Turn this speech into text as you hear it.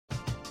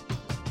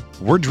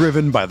We're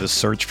driven by the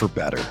search for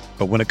better.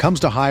 But when it comes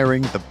to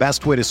hiring, the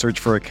best way to search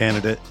for a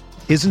candidate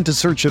isn't to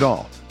search at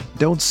all.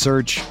 Don't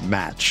search,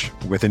 match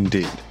with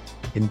Indeed.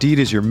 Indeed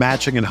is your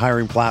matching and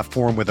hiring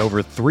platform with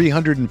over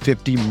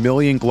 350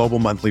 million global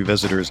monthly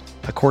visitors,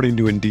 according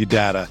to Indeed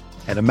data,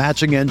 and a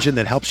matching engine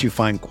that helps you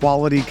find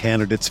quality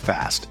candidates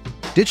fast.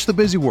 Ditch the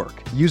busy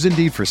work. Use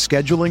Indeed for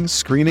scheduling,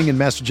 screening, and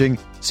messaging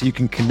so you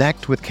can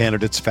connect with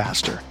candidates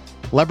faster.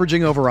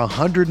 Leveraging over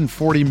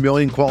 140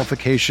 million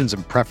qualifications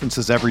and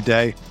preferences every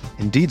day,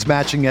 Indeed's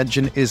matching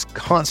engine is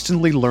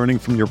constantly learning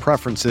from your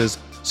preferences,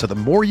 so the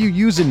more you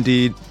use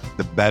Indeed,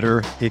 the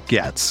better it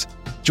gets.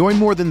 Join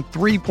more than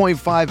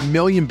 3.5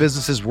 million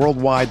businesses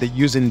worldwide that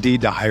use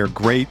Indeed to hire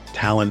great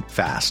talent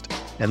fast.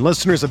 And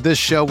listeners of this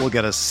show will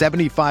get a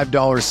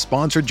 $75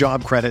 sponsored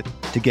job credit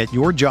to get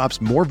your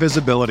jobs more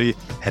visibility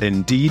at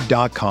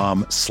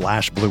Indeed.com/Blue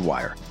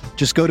Wire.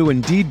 Just go to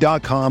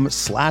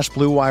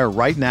Indeed.com/Blue Wire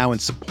right now and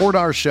support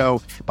our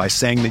show by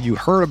saying that you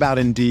heard about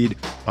Indeed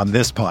on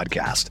this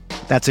podcast.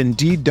 That's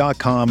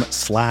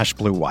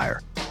Indeed.com/Blue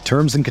Wire.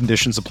 Terms and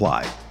conditions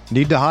apply.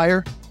 Need to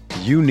hire?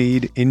 You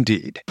need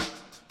Indeed.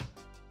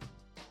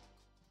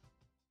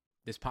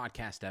 This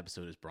podcast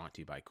episode is brought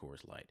to you by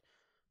Coors Light.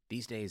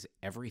 These days,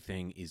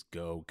 everything is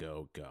go,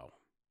 go, go.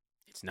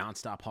 It's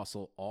nonstop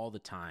hustle all the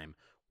time.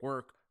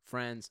 Work,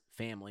 friends,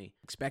 family,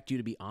 expect you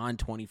to be on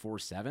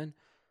 24/7.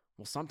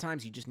 Well,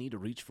 sometimes you just need to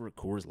reach for a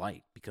Coors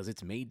Light because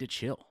it's made to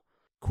chill.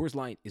 Coors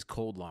Light is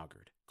cold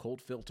lagered,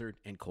 cold filtered,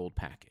 and cold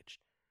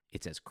packaged.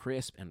 It's as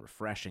crisp and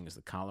refreshing as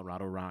the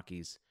Colorado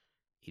Rockies.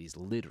 It is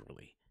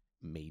literally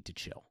made to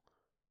chill.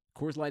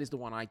 Coors Light is the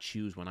one I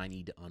choose when I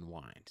need to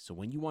unwind. So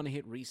when you want to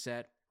hit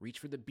reset, reach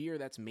for the beer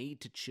that's made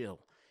to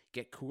chill.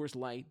 Get Coors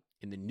Light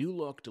in the new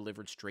look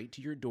delivered straight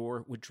to your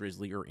door with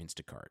Drizzly or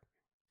Instacart.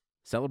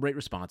 Celebrate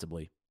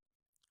responsibly.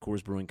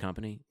 Coors Brewing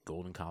Company,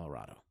 Golden,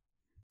 Colorado.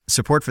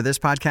 Support for this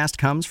podcast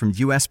comes from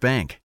U.S.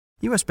 Bank.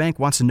 U.S. Bank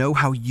wants to know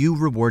how you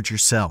reward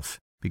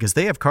yourself because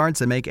they have cards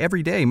that make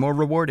every day more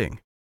rewarding.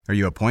 Are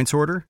you a points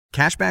hoarder,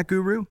 cashback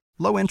guru,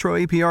 low intro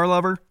APR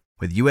lover?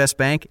 With U.S.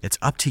 Bank, it's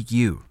up to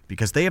you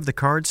because they have the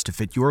cards to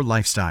fit your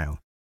lifestyle.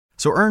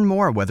 So earn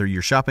more whether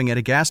you're shopping at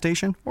a gas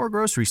station or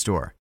grocery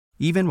store,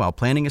 even while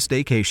planning a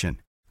staycation.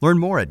 Learn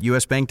more at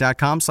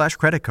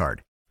usbank.com/creditcard.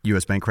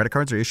 U.S. Bank credit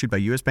cards are issued by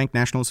U.S. Bank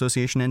National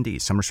Association ND.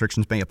 Some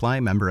restrictions may apply.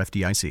 Member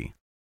FDIC.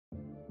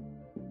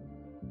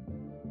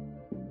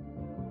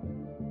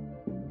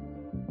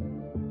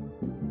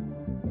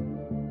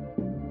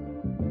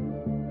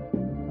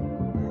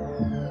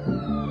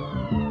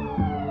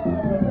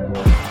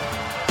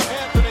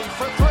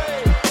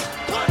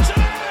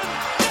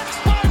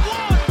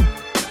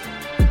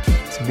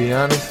 To be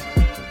honest,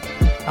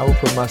 I would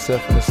put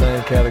myself in the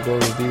same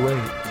category as D-Wade.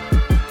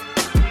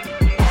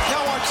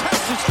 Now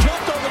Artesta's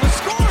jumped over the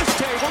scorer's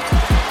table.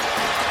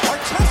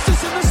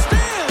 Artesta's in the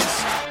stands.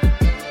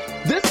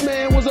 This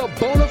man was a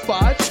bona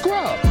fide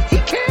scrub. He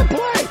can't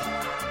play.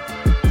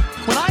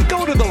 When I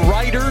go to the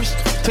writers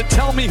to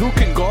tell me who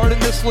can guard in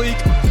this league,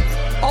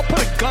 I'll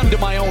put a gun to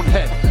my own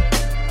head.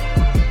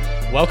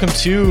 Welcome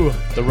to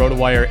the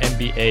RotoWire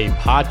NBA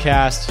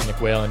podcast.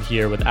 Nick Whalen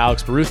here with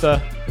Alex Barutha.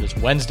 It is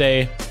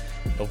Wednesday,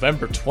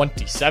 November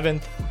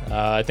 27th.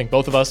 I think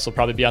both of us will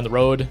probably be on the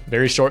road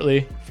very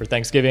shortly for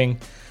Thanksgiving,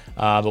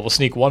 but we'll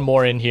sneak one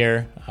more in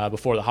here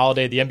before the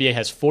holiday. The NBA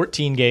has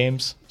 14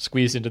 games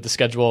squeezed into the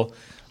schedule.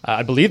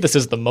 I believe this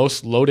is the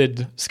most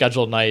loaded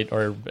scheduled night,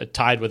 or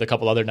tied with a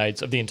couple other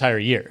nights of the entire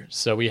year.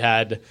 So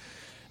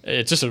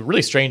it's just a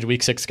really strange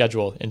Week 6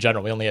 schedule in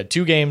general. We only had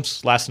 2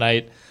 games last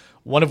night,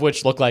 one of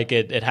which looked like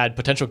it had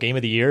potential Game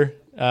of the Year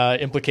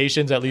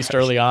implications, at least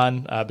early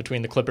on,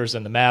 between the Clippers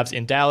and the Mavs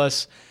in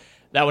Dallas.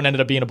 That one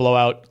ended up being a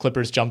blowout.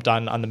 Clippers jumped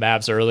on the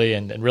Mavs early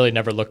and really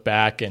never looked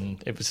back.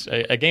 And it was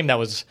a game that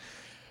was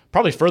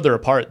probably further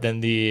apart than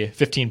the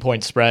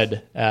 15-point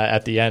spread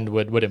at the end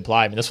would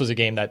imply. I mean, this was a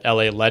game that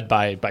LA led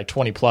by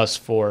 20-plus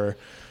for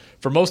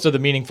most of the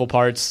meaningful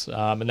parts.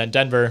 And then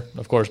Denver,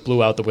 of course,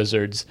 blew out the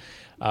Wizards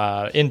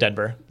in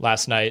Denver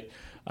last night.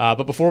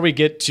 But before we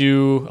get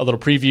to a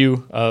little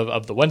preview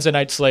of the Wednesday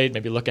night slate,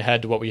 maybe look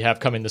ahead to what we have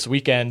coming this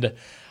weekend,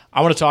 I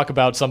want to talk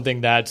about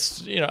something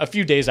that's a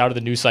few days out of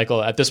the news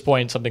cycle at this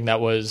point, something that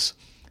was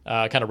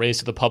kind of raised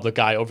to the public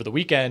eye over the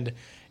weekend,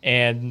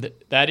 and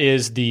that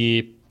is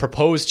the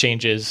proposed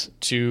changes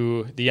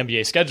to the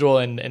NBA schedule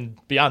and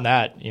beyond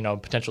that,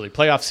 potentially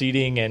playoff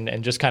seeding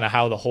and just kind of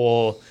how the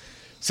whole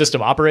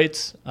system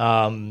operates.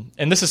 And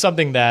this is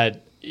something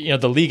that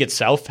the league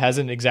itself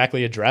hasn't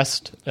exactly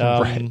addressed.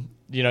 Right.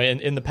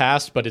 In the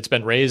past, but it's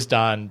been raised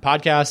on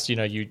podcasts.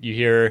 You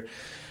hear,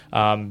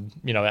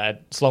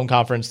 at Sloan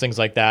Conference, things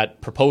like that,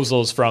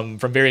 proposals from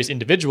various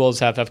individuals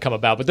have come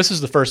about. But this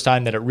is the first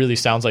time that it really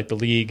sounds like the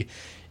league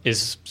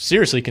is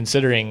seriously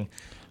considering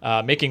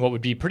making what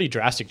would be pretty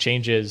drastic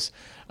changes.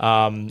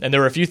 And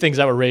there were a few things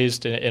that were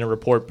raised in a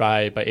report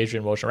by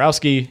Adrian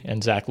Wojnarowski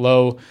and Zach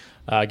Lowe.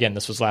 Again,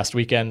 this was last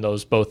weekend,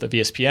 those both of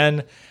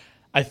ESPN.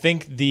 I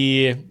think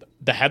the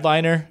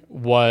headliner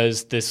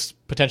was this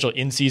potential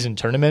in-season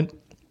tournament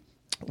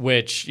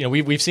which, you know,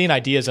 we've seen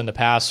ideas in the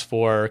past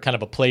for kind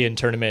of a play-in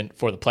tournament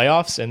for the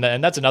playoffs, and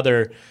that's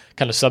another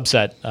kind of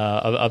subset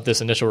of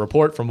this initial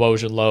report from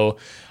Woj and Lowe.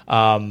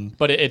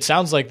 But it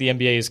sounds like the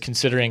NBA is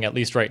considering, at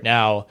least right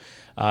now,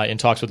 in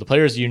talks with the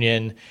Players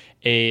Union,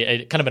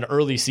 a kind of an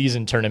early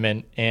season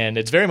tournament, and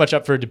it's very much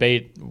up for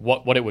debate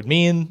what it would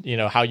mean, you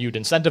know, how you'd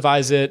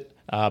incentivize it,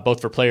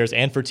 both for players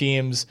and for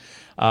teams.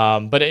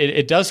 But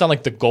it does sound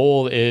like the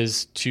goal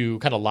is to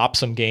kind of lop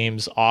some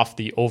games off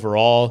the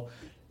overall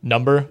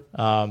number.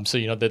 So,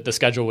 you know, the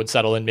schedule would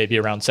settle in maybe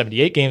around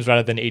 78 games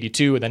rather than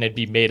 82, and then it'd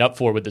be made up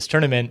for with this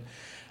tournament.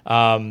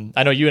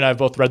 I know you and I have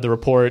both read the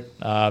report.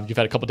 You've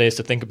had a couple days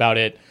to think about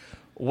it.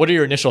 What are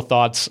your initial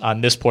thoughts on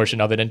this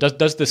portion of it? And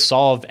does this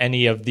solve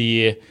any of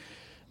the,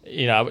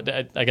 you know,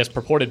 I guess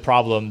purported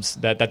problems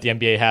that the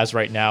NBA has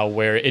right now,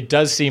 where it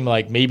does seem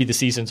like maybe the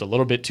season's a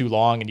little bit too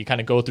long and you kind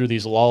of go through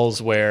these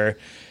lulls where,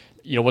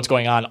 you know, what's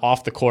going on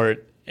off the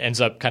court ends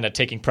up kind of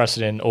taking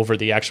precedent over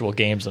the actual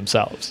games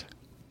themselves?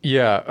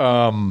 Yeah,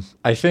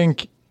 I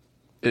think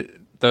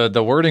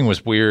the wording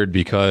was weird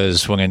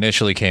because when it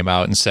initially came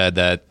out and said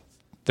that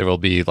there will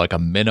be like a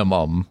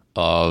minimum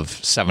of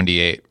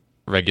 78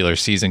 regular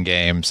season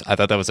games, I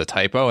thought that was a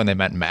typo and they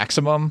meant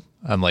maximum.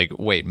 I'm like,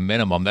 wait,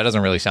 minimum? That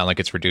doesn't really sound like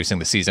it's reducing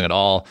the season at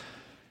all.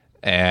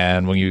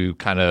 And when you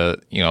kind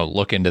of, you know,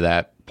 look into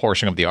that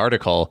portion of the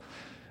article,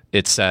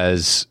 it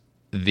says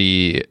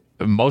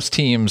most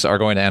teams are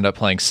going to end up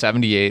playing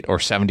 78 or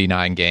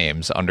 79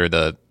 games under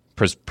the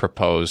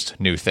proposed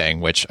new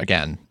thing, which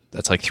again,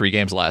 that's like 3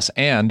 games less.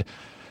 And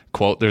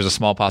quote, there's a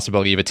small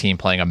possibility of a team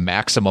playing a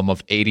maximum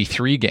of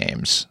 83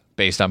 games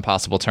based on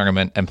possible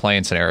tournament and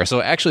play-in scenario.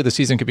 So actually the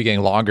season could be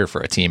getting longer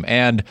for a team.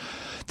 And,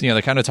 you know,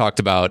 they kind of talked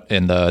about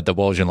in the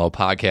Woj and Lowe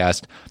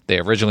podcast, they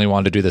originally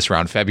wanted to do this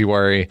around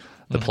February.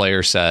 The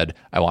player said,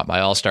 I want my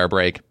all-star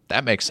break.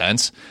 That makes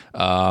sense.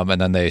 And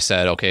then they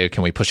said, okay,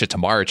 can we push it to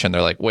March? And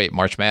they're like, wait,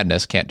 March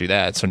Madness, can't do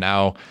that. So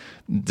now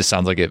this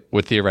sounds like it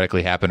would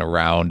theoretically happen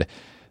around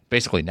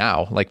basically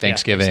now, like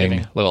Thanksgiving,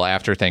 a little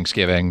after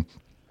Thanksgiving.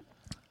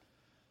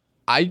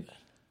 I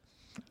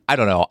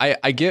don't know.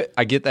 I get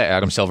that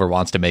Adam Silver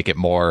wants to make it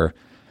more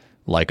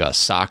like a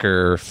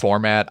soccer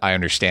format. I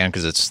understand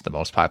because it's the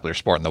most popular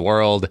sport in the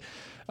world.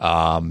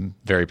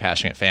 Very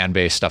passionate fan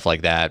base, stuff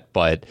like that.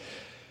 But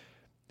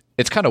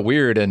it's kind of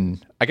weird.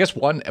 And I guess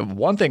one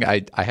thing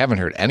I haven't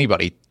heard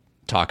anybody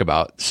talk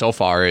about so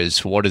far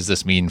is what does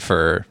this mean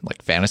for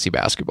like fantasy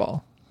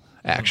basketball?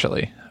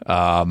 Actually,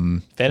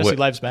 fantasy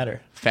lives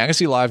matter.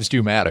 Fantasy lives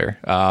do matter.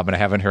 And I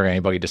haven't heard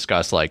anybody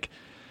discuss like,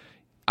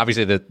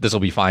 obviously this will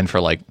be fine for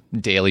like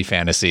daily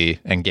fantasy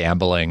and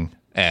gambling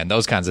and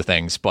those kinds of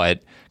things,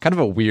 but kind of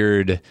a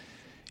weird,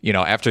 you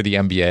know, after the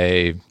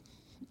NBA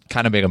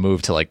kind of made a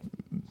move to like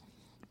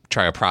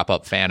try to prop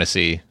up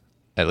fantasy,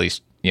 at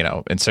least, you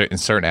know, in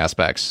certain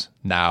aspects.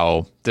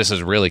 Now this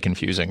is really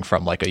confusing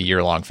from like a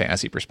year-long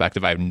fantasy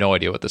perspective. I have no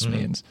idea what this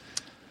means.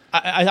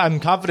 I'm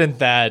confident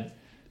that,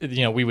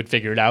 you know, we would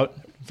figure it out.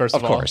 First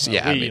of all, course,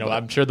 yeah.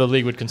 I'm sure the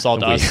league would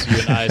consult us, you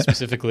and I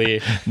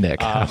specifically.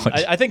 Nick,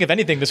 I think if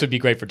anything, this would be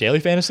great for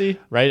daily fantasy,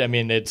 right? I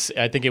mean,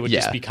 I think it would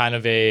just be kind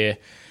of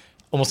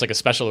almost like a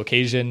special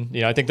occasion.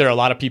 You know, I think there are a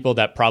lot of people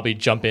that probably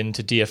jump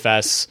into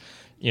DFS,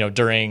 you know,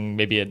 during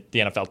maybe the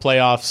NFL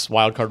playoffs,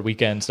 wild card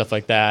weekend, stuff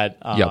like that.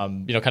 You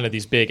know, kind of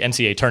these big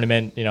NCAA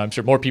tournament. You know, I'm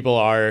sure more people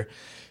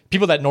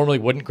that normally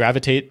wouldn't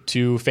gravitate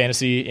to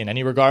fantasy in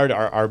any regard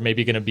are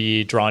maybe going to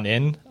be drawn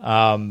in.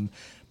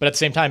 But at the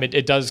same time,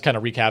 it does kind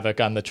of wreak havoc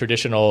on the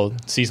traditional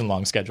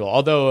season-long schedule.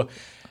 Although,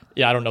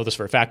 yeah, I don't know this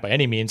for a fact by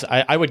any means.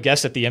 I would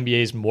guess that the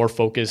NBA is more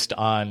focused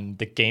on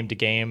the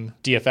game-to-game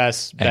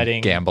DFS,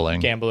 betting,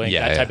 gambling,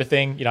 that type of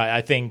thing. You know,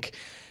 I think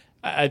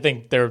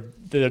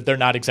they're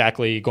not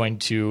exactly going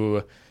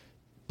to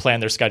plan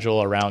their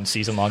schedule around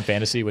season-long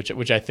fantasy,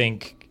 which I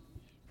think,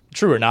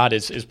 true or not,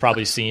 is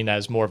probably seen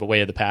as more of a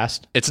way of the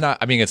past. It's not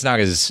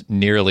as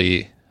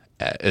nearly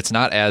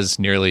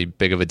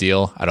big of a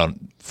deal.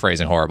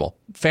 Phrasing horrible.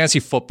 Fantasy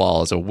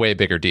football is a way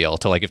bigger deal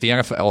to like if the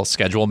NFL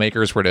schedule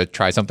makers were to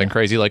try something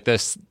crazy like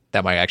this,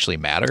 that might actually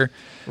matter.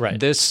 Right.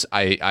 This,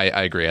 I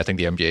agree. I think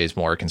the NBA is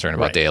more concerned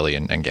about daily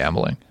and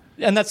gambling.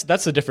 And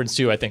that's the difference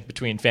too, I think,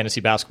 between fantasy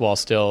basketball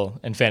still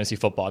and fantasy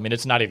football. I mean,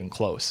 it's not even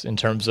close in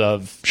terms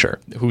of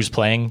who's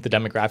playing, the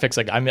demographics.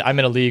 Like I'm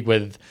in a league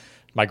with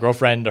my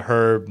girlfriend,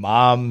 her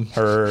mom,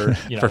 her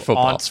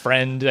aunt's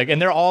friend, like,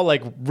 and they're all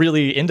like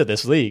really into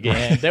this league.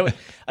 And they would,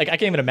 like, I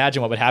can't even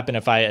imagine what would happen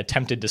if I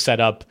attempted to set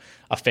up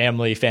a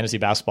family fantasy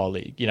basketball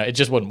league. You know, it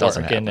just wouldn't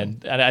work.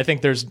 And I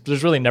think there's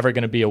really never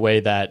going to be a way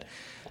that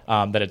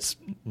it's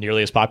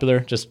nearly as popular.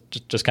 Just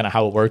kind of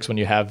how it works when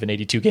you have an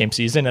 82 game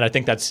season. And I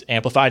think that's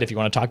amplified if you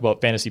want to talk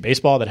about fantasy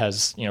baseball that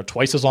has, you know,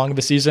 twice as long of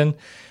a season.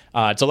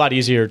 It's a lot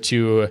easier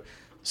to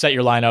set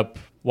your lineup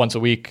once a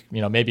week,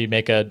 you know, maybe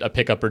make a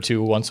pickup or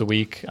two once a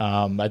week.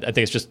 I think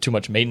it's just too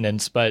much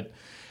maintenance. But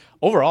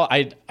overall,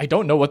 I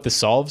don't know what this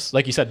solves.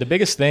 Like you said, the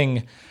biggest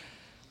thing,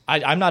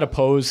 I'm not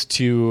opposed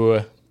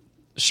to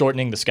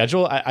shortening the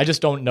schedule. I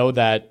just don't know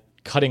that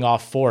cutting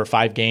off 4 or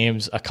 5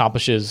 games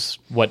accomplishes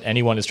what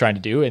anyone is trying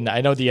to do. And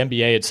I know the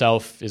NBA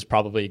itself is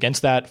probably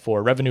against that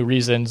for revenue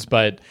reasons,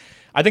 but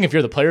I think if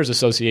you're the Players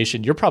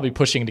Association, you're probably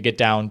pushing to get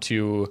down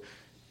to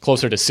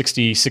closer to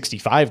 60,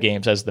 65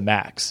 games as the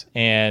max.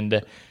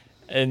 And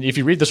if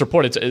you read this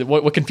report,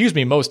 what confused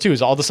me most too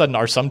is all of a sudden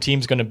are some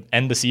teams going to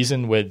end the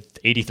season with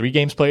 83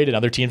 games played and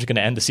other teams are going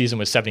to end the season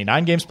with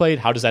 79 games played?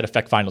 How does that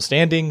affect final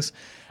standings?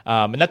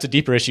 And that's a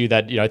deeper issue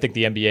that I think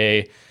the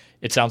NBA,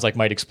 it sounds like,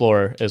 might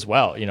explore as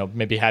well.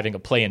 Maybe having a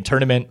play-in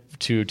tournament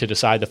to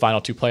decide the final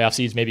 2 playoff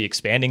seeds, maybe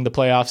expanding the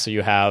playoffs so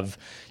you have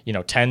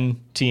 10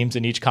 teams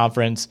in each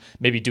conference,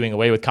 maybe doing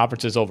away with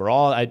conferences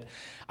overall.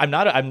 I'm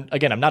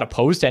not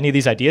opposed to any of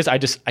these ideas.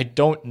 I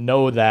don't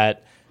know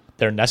that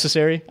they're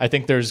necessary. I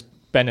think there's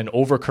been an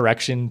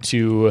overcorrection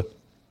to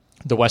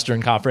the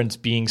Western Conference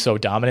being so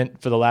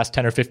dominant for the last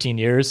 10 or 15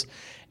 years.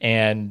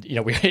 And,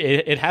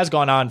 it has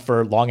gone on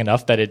for long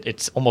enough that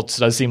it's almost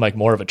does seem like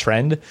more of a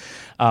trend.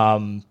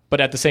 But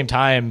at the same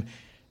time,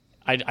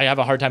 I have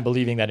a hard time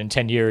believing that in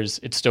 10 years,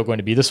 it's still going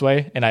to be this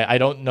way. And I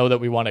don't know that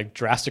we want to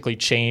drastically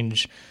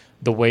change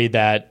the way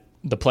that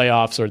the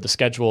playoffs or the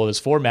schedule is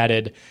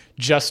formatted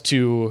just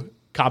to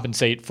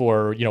compensate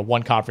for,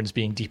 one conference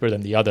being deeper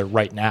than the other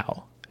right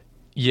now.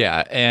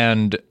 Yeah.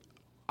 And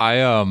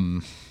I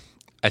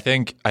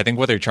think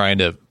what they're trying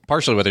to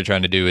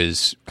do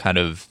is kind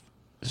of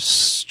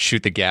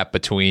shoot the gap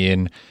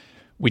between,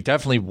 we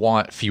definitely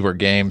want fewer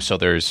games, so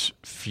there's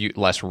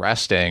less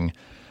resting,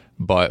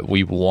 but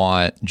we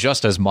want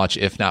just as much,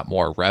 if not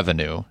more,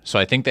 revenue. So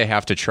I think they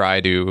have to try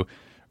to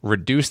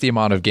reduce the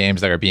amount of games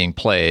that are being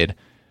played,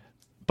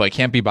 but it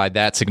can't be by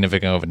that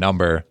significant of a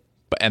number.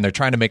 And they're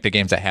trying to make the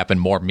games that happen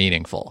more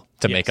meaningful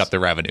to make up the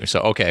revenue. So,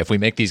 okay, if we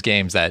make these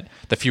games that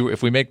if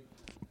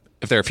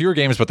there are fewer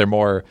games, but they're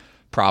more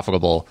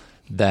profitable,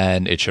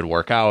 then it should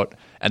work out.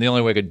 And the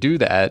only way to do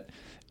that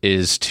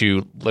is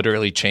to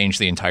literally change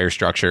the entire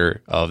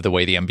structure of the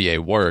way the NBA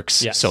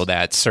works so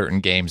that certain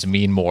games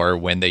mean more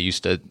when they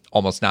used to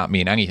almost not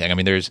mean anything. I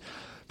mean, there's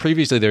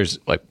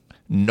like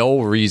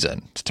no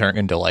reason to turn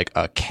into like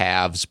a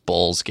Cavs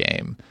Bulls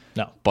game.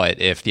 No.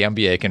 But if the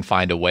NBA can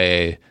find a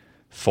way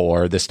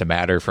for this to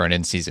matter for an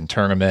in-season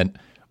tournament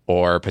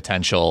or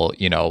potential,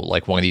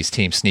 like one of these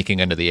teams sneaking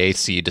into the 8th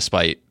seed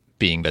despite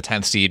being the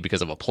 10th seed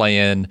because of a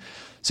play-in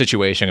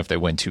situation, if they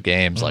win 2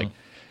 games,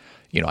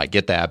 I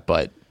get that,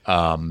 but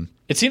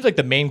it seems like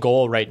the main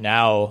goal right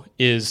now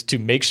is to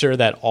make sure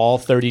that all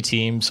 30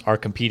 teams are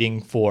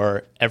competing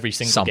for every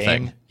single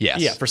game. Yes.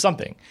 Yeah, for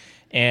something.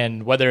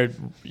 And whether,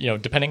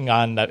 depending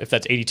on if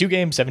that's 82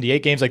 games,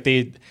 78 games, like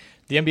the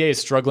NBA is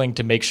struggling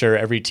to make sure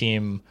every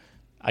team,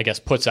 I guess,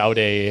 puts out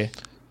a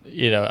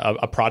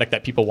product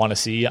that people want to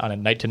see on a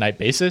night-to-night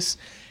basis.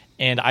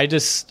 And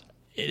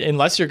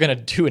unless you're going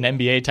to do an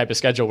NBA type of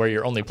schedule where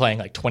you're only playing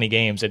like 20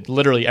 games, and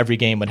literally every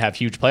game would have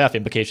huge playoff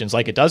implications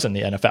like it does in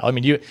the NFL. I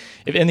mean,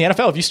 in the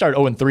NFL, if you start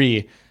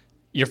 0-3,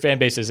 your fan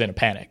base is in a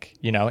panic.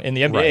 In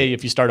the NBA,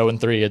 if you start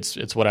 0-3,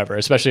 it's whatever.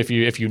 Especially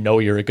if you know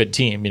you're a good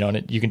team,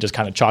 and you can just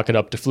kind of chalk it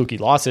up to fluky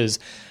losses.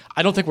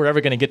 I don't think we're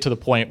ever going to get to the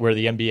point where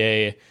the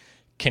NBA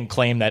can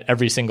claim that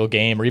every single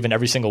game or even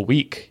every single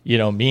week,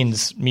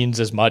 means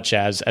as much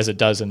as it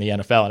does in the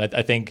NFL. And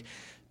I think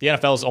the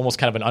NFL is almost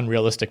kind of an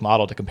unrealistic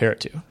model to compare it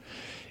to.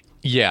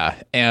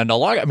 Yeah, and a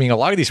lot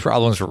of these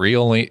problems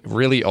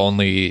really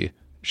only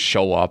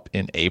show up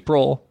in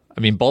April.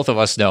 I mean, both of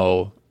us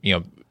know,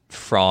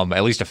 from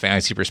at least a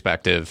fantasy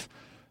perspective,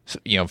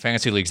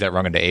 fantasy leagues that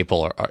run into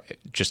April are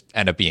just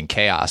end up being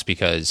chaos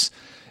because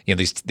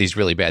these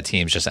really bad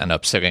teams just end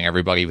up sitting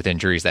everybody with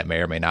injuries that may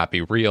or may not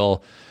be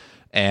real.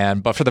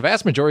 But for the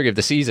vast majority of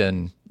the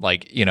season, I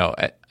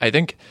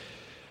think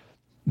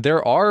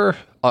there are,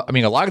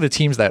 a lot of the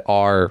teams that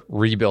are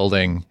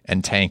rebuilding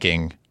and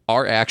tanking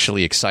are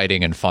actually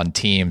exciting and fun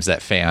teams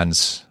that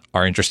fans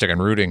are interested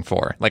in rooting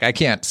for. Like, I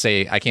can't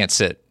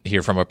sit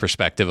here from a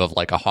perspective of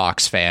like a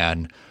Hawks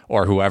fan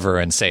or whoever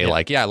and say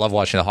I love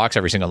watching the Hawks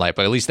every single night,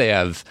 but at least they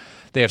have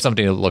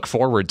something to look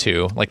forward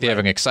to. Like, they have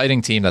an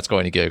exciting team that's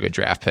going to get a good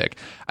draft pick.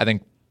 I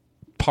think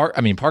part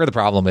of the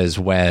problem is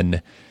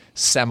when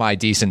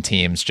semi-decent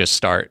teams just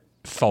start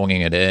phoning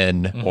it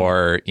in,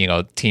 or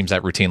teams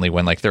that routinely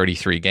win like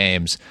 33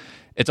 games.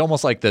 It's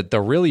almost like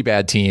the really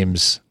bad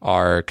teams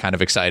are kind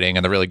of exciting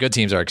and the really good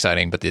teams are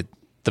exciting, but the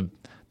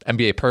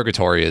NBA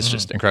purgatory is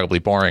just incredibly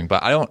boring.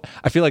 But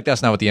I feel like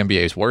that's not what the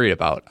NBA is worried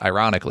about.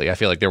 Ironically, I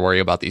feel like they're worried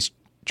about these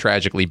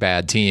tragically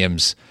bad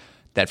teams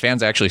that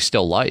fans actually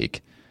still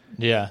like.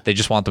 Yeah. They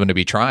just want them to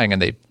be trying,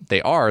 and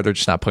they are. They're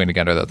just not putting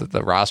together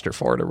the roster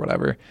for it or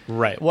whatever.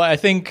 Right. Well, I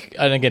think,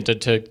 and again,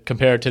 to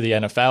compare it to the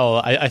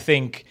NFL, I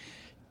think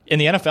in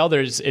the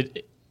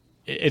NFL,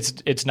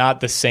 it's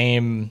not the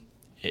same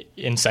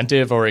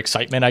incentive or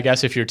excitement, I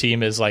guess, if your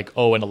team is like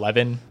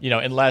 0-11,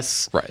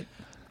 unless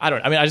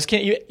I just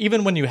can't,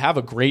 even when you have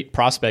a great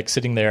prospect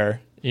sitting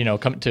there,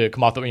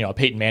 come off the, a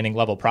Peyton Manning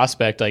level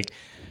prospect, like,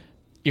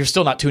 you're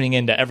still not tuning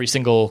into every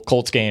single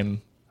Colts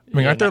game. I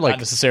mean, aren't there not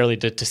necessarily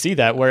to see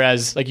that?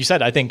 Whereas, like you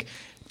said, I think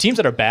teams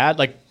that are bad,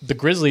 like the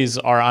Grizzlies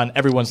are on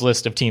everyone's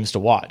list of teams to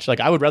watch. Like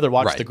I would rather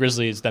watch Right. the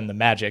Grizzlies than the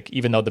Magic,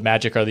 even though the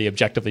Magic are the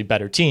objectively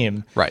better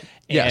team. Right.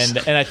 Yes.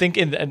 And I think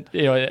in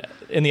the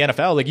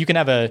NFL, like you can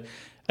have a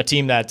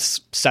team that's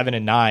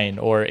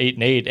 7-9 or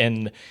 8-8,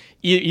 and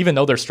even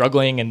though they're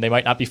struggling and they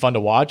might not be fun to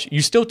watch,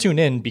 you still tune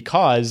in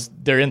because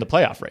they're in the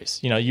playoff race.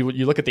 You know,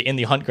 you look at the in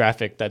the hunt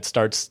graphic that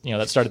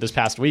started this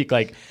past week.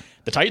 Like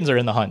the Titans are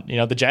in the hunt. You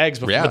know, the Jags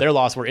before their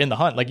loss were in the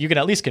hunt. Like you can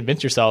at least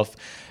convince yourself,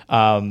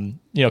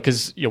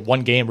 because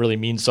one game really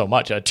means so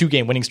much. A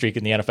 2-game winning streak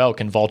in the NFL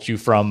can vault you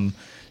from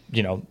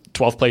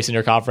 12th place in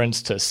your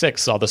conference to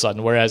 6th all of a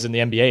sudden. Whereas in the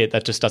NBA,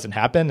 that just doesn't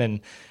happen.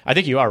 And I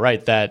think you are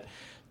right that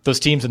those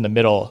teams in the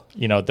middle,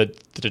 the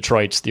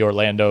Detroits, the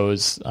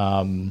Orlandos,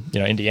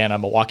 Indiana,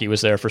 Milwaukee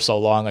was there for so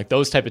long. Like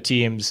those type of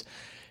teams,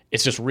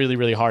 it's just really,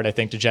 really hard, I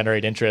think, to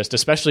generate interest,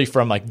 especially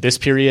from like this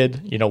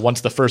period. Once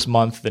the first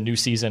month, the new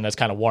season has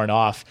kind of worn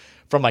off,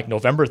 from like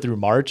November through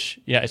March.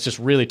 Yeah, it's just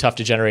really tough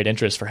to generate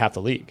interest for half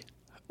the league.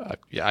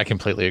 Yeah, I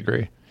completely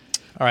agree.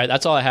 All right,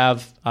 that's all I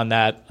have on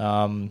that.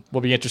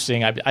 Will be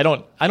interesting. I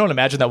don't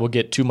imagine that we'll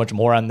get too much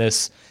more on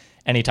this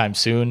anytime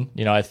soon.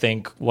 I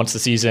think once the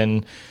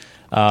season.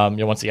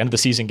 Once the end of the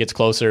season gets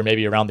closer,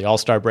 maybe around the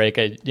All-Star break,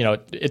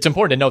 it's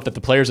important to note that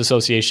the Players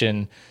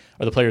Association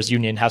or the Players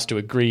Union has to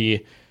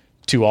agree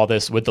to all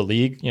this with the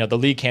league. The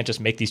league can't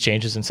just make these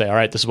changes and say, all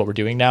right, this is what we're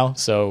doing now.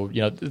 So,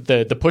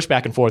 the push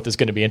back and forth is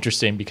going to be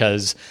interesting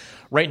because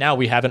right now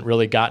we haven't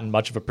really gotten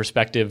much of a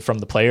perspective from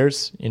the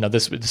players.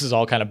 This has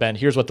all kind of been,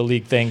 here's what the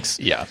league thinks.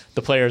 Yeah.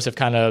 The players have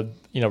kind of,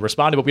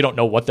 responded, but we don't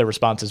know what their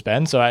response has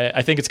been. So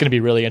I think it's going to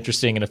be really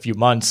interesting in a few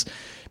months.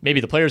 Maybe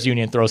the Players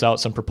Union throws out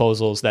some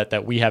proposals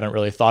that we haven't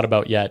really thought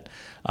about yet,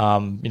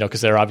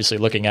 because they're obviously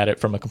looking at it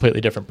from a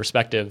completely different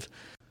perspective.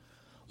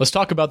 Let's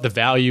talk about the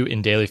value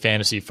in daily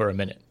fantasy for a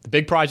minute. The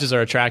big prizes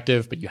are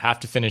attractive, but you have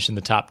to finish in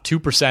the top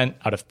 2%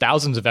 out of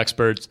thousands of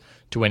experts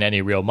to win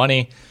any real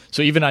money.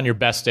 So even on your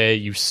best day,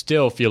 you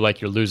still feel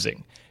like you're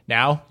losing.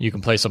 Now you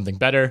can play something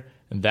better,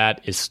 and that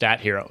is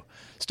Stat Hero.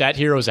 Stat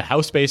Hero is a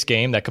house-based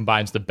game that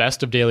combines the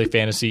best of daily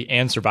fantasy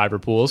and survivor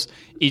pools.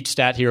 Each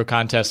Stat Hero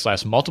contest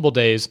lasts multiple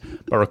days,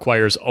 but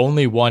requires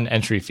only one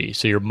entry fee,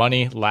 so your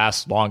money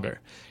lasts longer.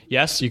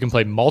 Yes, you can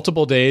play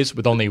multiple days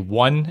with only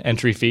one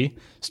entry fee.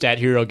 Stat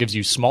Hero gives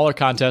you smaller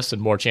contests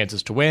and more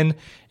chances to win,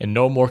 and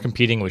no more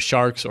competing with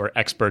sharks or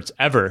experts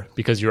ever,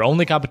 because your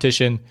only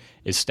competition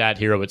is Stat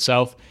Hero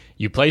itself.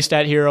 You play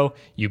Stat Hero,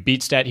 you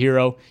beat Stat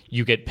Hero,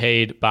 you get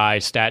paid by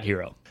Stat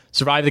Hero.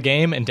 Survive the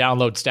game and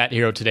download Stat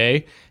Hero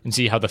today and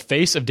see how the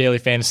face of daily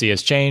fantasy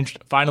has changed.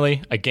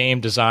 Finally, a game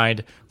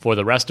designed for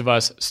the rest of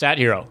us. Stat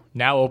Hero,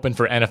 now open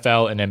for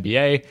NFL and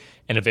NBA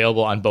and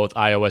available on both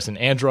iOS and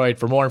Android.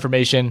 For more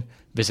information,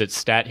 visit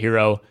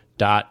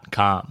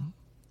stathero.com.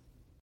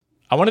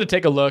 I wanted to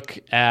take a look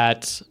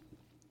at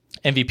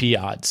MVP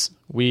odds.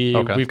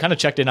 We've kind of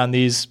checked in on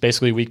these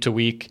basically week to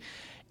week.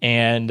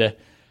 And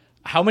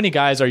how many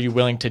guys are you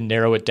willing to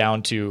narrow it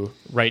down to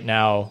right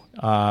now?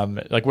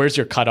 Like, where's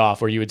your cutoff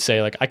where you would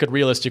say, like, I could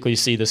realistically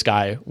see this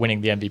guy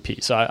winning the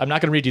MVP? So I'm not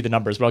going to read you the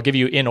numbers, but I'll give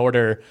you in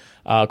order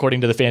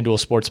according to the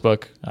FanDuel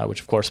Sportsbook, which,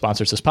 of course,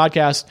 sponsors this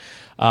podcast.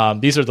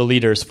 These are the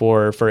leaders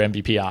for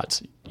MVP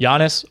odds.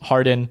 Giannis,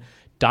 Harden,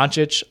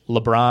 Doncic,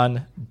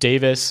 LeBron,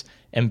 Davis,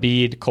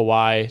 Embiid,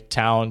 Kawhi,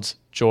 Towns,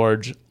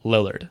 George,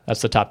 Lillard.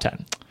 That's the top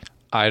 10.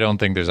 I don't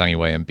think there's any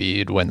way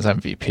Embiid wins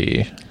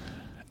MVP.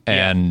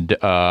 And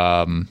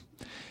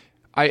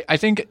I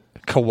think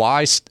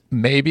Kawhi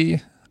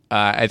maybe.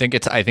 I think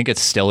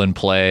it's still in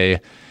play,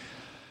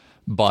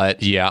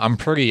 but yeah, I'm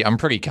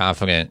pretty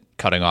confident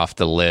cutting off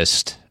the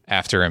list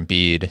after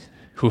Embiid,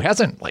 who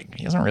hasn't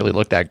really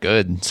looked that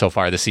good so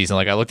far this season.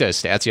 Like I looked at his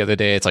stats the other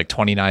day. It's like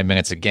 29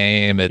 minutes a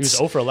game. He was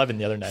 0 for 11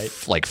 the other night.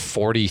 Like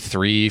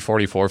 43,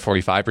 44,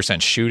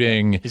 45%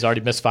 shooting. He's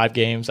already missed 5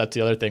 games. That's the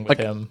other thing with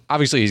him.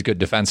 Obviously, he's good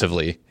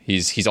defensively.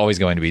 He's always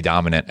going to be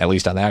dominant, at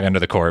least on that end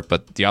of the court.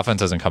 But the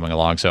offense isn't coming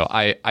along. So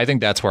I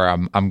think that's where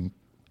I'm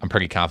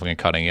pretty confident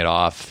cutting it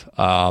off.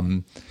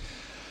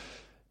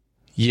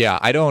 Yeah,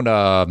 I don't.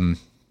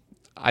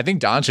 I think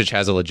Doncic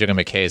has a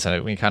legitimate case,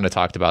 and we kind of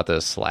talked about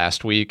this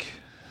last week.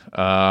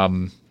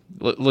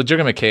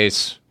 Legitimate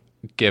case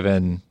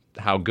given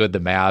how good the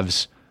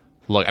Mavs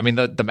look. I mean,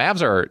 the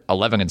Mavs are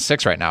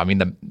 11-6 right now. I mean,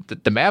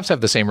 the Mavs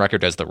have the same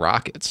record as the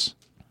Rockets.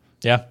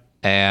 Yeah.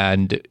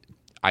 And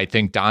I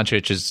think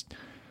Doncic is,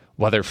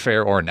 whether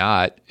fair or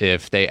not,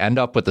 if they end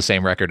up with the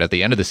same record at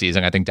the end of the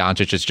season, I think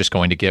Doncic is just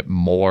going to get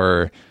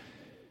more.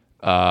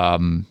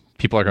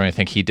 People are going to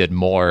think he did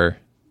more.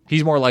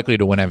 He's more likely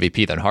to win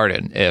MVP than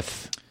Harden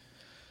if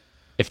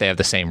they have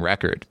the same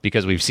record,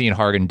 because we've seen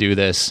Harden do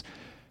this.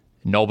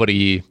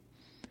 Nobody's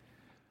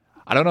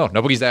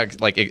that,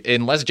 like,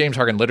 unless James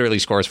Harden literally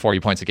scores 40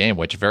 points a game,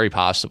 which is very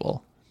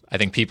possible. I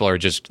think people are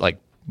just like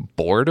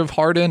bored of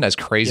Harden, as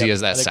crazy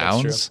as that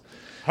sounds.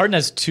 Harden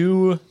has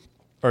 2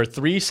 or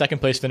 3 second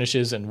place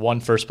finishes and 1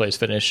 first place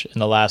finish in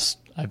the last,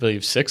 I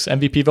believe, 6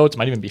 MVP votes,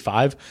 might even be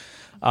 5.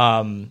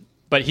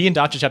 But he and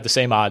Doncic have the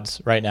same odds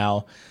right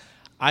now.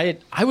 I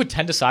would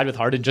tend to side with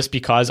Harden just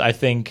because I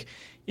think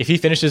if he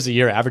finishes the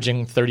year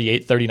averaging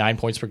 38, 39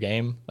 points per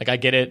game, like I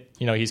get it,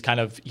 he's kind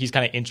of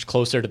inched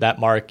closer to that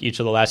mark each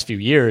of the last few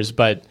years,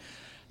 but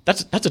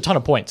that's a ton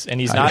of points,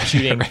 and he's not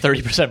shooting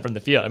 30% from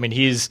the field. I mean,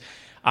 he's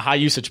a high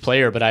usage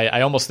player, but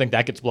I almost think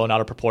that gets blown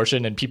out of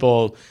proportion, and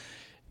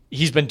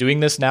he's been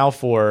doing this now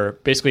for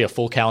basically a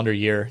full calendar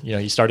year.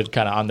 He started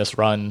kind of on this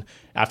run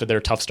after their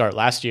tough start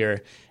last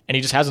year, and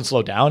he just hasn't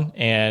slowed down.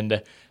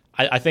 And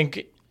I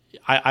think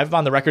I've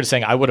on the record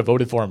saying I would have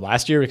voted for him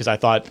last year because I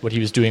thought what he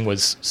was doing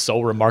was so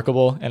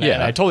remarkable. And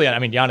I totally,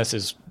 Giannis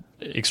is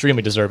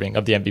extremely deserving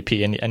of the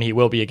MVP, and he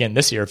will be again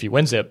this year if he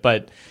wins it.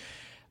 But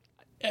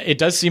it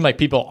does seem like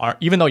people aren't,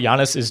 even though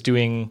Giannis is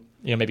doing,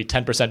 maybe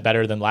 10%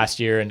 better than last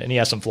year, and he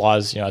has some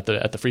flaws, at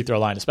the free throw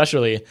line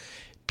especially,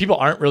 people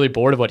aren't really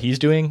bored of what he's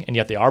doing, and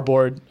yet they are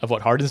bored of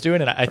what Harden's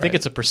doing. And I think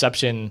it's a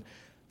perception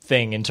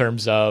thing in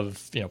terms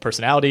of,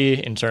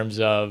 personality, in terms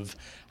of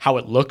how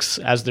it looks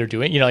as they're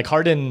doing. Like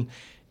Harden,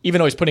 even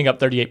though he's putting up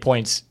 38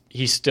 points,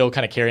 he's still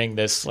kind of carrying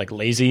this like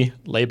lazy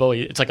label.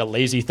 It's like a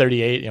lazy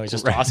 38. He's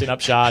just tossing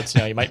up shots.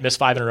 He might miss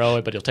 5 in a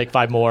row, but he'll take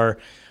 5 more.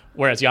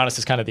 Whereas Giannis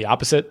is kind of the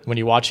opposite when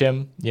you watch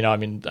him.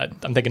 I'm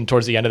thinking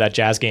towards the end of that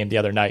Jazz game the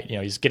other night,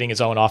 he's getting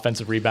his own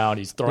offensive rebound.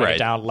 He's throwing it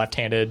down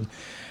left-handed,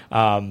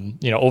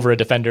 over a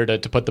defender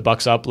to put the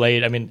Bucks up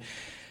late. I mean,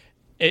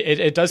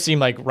 it does seem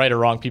like right or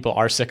wrong, people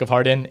are sick of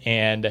Harden.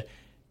 And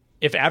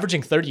if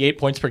averaging 38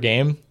 points per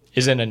game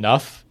isn't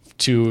enough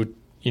to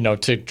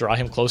draw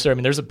him closer, I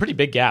mean, there's a pretty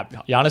big gap.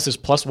 Giannis is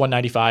plus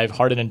 195.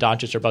 Harden and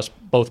Doncic are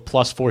both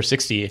plus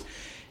 460.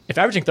 If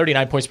averaging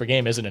 39 points per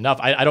game isn't enough,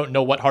 I don't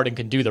know what Harden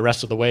can do the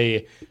rest of the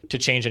way to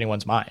change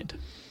anyone's mind.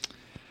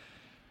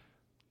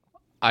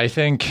 I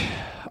think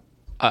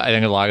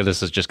a lot of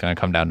this is just going to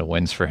come down to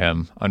wins for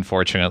him,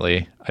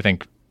 unfortunately. I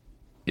think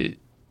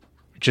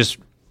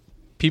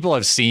people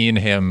have seen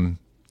him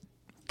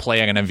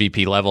play at an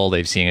MVP level.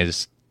 They've seen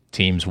his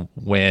teams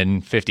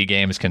win 50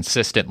 games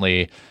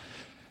consistently,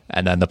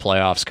 and then the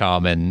playoffs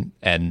come,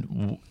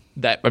 and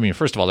that,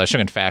 first of all, that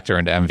shouldn't factor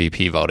into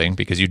MVP voting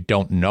because you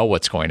don't know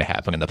what's going to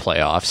happen in the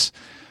playoffs.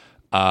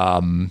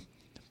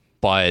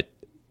 But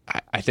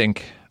I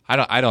think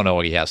I don't know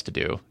what he has to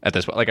do at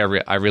this point. Like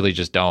I really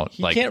just don't.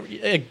 He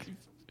can't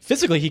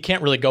physically. He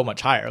can't really go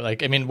much higher.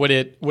 Like would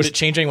it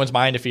change anyone's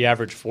mind if he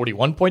averaged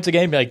 41 points a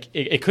game? Like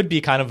it could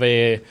be kind of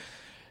a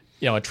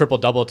triple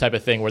double type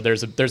of thing where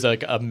there's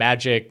a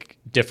magic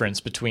difference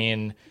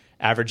between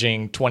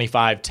averaging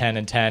 25, 10,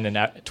 and 10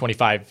 and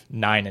 25,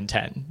 9, and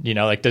 10.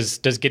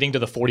 Does getting to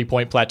the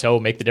 40-point plateau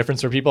make the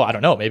difference for people? I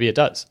don't know. Maybe it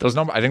does. Those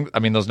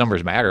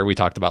numbers matter. We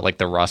talked about like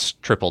the Russ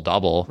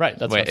triple-double. Right.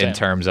 That's what I'm in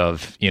terms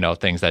of,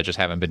 things that just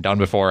haven't been done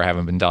before,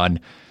 haven't been done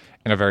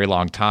in a very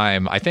long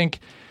time. I think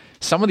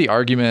some of the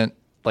argument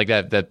like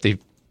that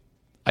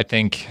I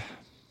think,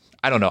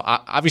 I don't know.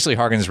 Obviously,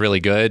 Harden's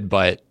really good,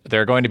 but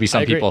there are going to be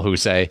some people who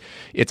say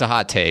it's a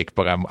hot take,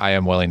 but I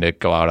am willing to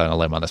go out on a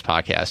limb on this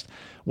podcast.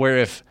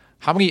 Where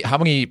how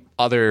many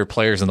other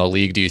players in the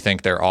league do you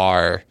think there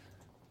are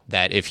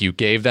that if you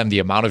gave them the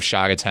amount of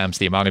shot attempts,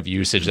 the amount of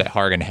usage that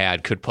Harden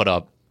had, could put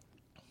up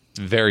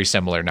very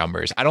similar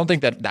numbers? I don't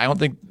think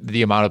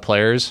the amount of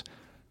players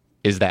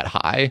is that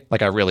high.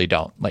 Like I really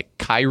don't. Like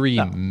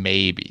Kyrie,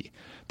 maybe.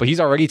 But he's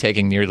already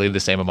taking nearly the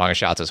same amount of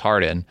shots as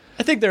Harden.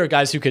 I think there are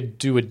guys who could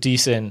do a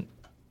decent,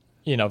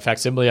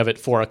 facsimile of it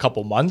for a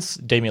couple months.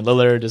 Damian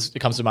Lillard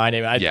comes to mind.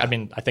 I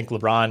think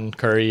LeBron,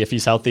 Curry, if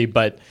he's healthy,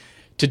 but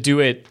to do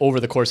it over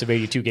the course of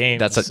 82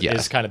 games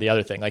is kind of the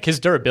other thing. Like his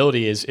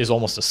durability is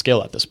almost a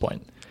skill at this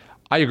point.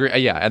 I agree.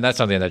 Yeah, and that's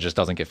something that just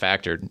doesn't get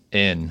factored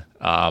in.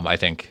 I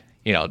think,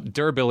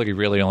 durability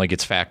really only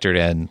gets factored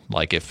in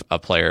like if a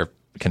player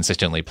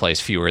consistently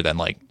plays fewer than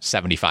like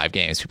 75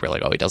 games. People are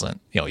like, oh, he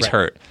doesn't, he's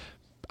hurt.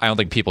 I don't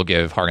think people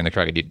give Harden the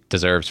credit he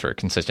deserves for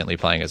consistently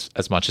playing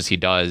as much as he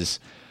does.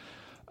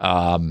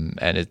 And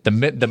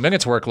the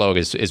minutes workload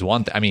is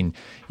one thing.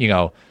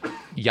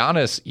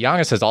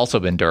 Giannis has also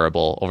been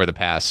durable over the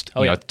past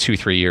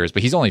 2-3 years,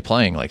 but he's only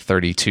playing like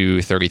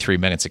 32, 33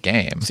 minutes a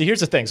game. See, here's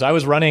the thing. So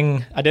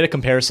I did a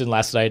comparison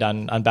last night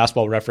on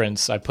Basketball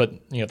Reference. I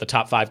put the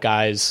top 5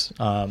 guys,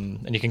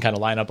 and you can kind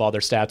of line up all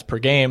their stats per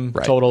game,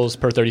 totals,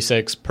 per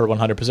 36, per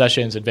 100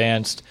 possessions,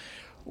 advanced.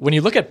 When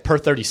you look at per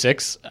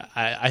 36,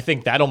 I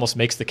think that almost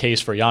makes the case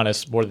for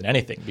Giannis more than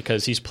anything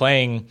because he's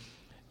playing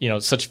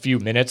such few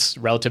minutes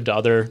relative to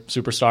other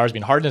superstars.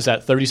 Harden is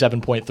at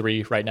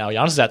 37.3 right now.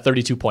 Giannis is at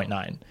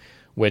 32.9,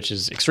 which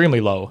is extremely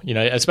low,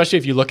 especially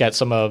if you look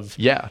at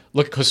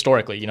look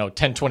historically,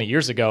 10, 20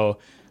 years ago,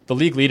 the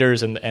league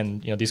leaders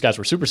and these guys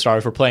were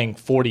superstars were playing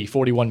 40,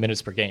 41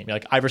 minutes per game.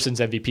 Like Iverson's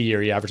MVP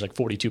year, he averaged like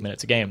 42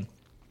 minutes a game.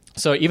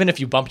 So even if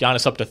you bump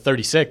Giannis up to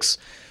 36,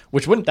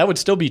 that would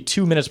still be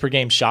 2 minutes per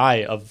game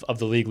shy of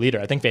the league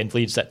leader. I think Van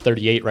Vliet's at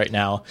 38 right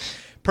now.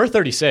 Per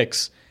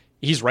 36,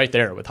 he's right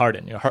there with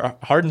Harden.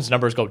 Harden's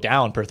numbers go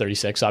down per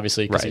 36,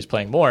 obviously, because he's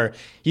playing more.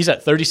 He's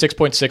at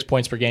 36.6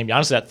 points per game.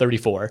 Giannis is at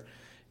 34.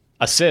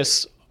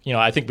 Assists,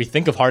 I think we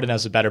think of Harden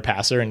as a better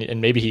passer,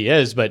 and maybe he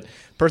is, but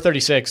per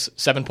 36,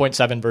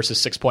 7.7 versus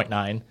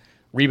 6.9.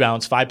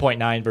 rebounds,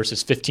 5.9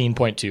 versus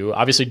 15.2.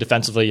 Obviously,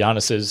 defensively,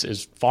 Giannis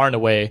is far and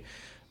away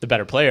the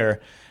better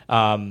player.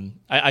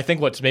 I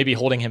think what's maybe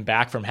holding him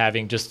back from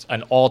having just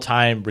an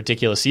all-time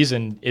ridiculous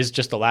season is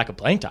just the lack of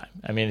playing time.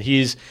 I mean,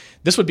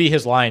 this would be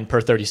his line per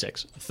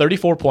 36.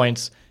 34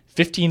 points,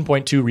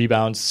 15.2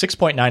 rebounds,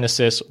 6.9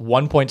 assists,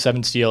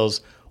 1.7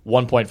 steals,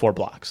 1.4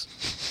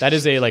 blocks. That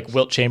is a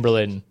Wilt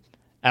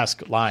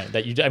Chamberlain-esque line.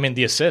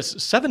 The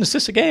assists, 7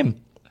 assists a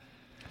game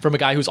from a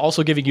guy who's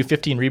also giving you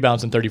 15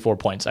 rebounds and 34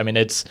 points. I mean,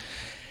 it's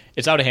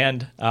out of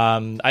hand.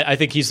 I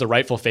think he's the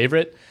rightful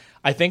favorite.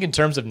 I think in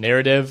terms of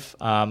narrative,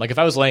 if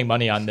I was laying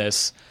money on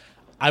this,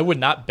 I would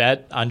not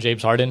bet on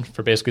James Harden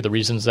for basically the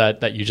reasons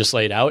that you just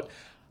laid out.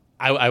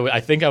 I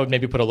think I would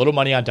maybe put a little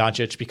money on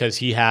Doncic because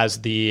he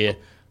has the,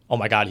 oh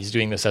my God, he's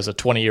doing this as a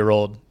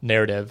 20-year-old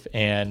narrative.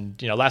 And,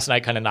 last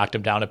night kind of knocked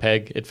him down a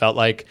peg, it felt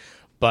like.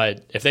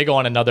 But if they go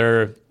on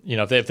another,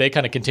 if they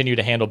kind of continue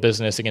to handle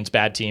business against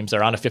bad teams,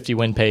 they're on a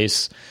 50-win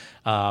pace,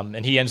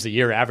 and he ends the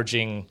year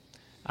averaging,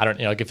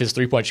 if his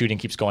three-point shooting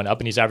keeps going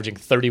up and he's averaging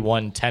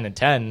 31, 10, and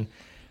 10,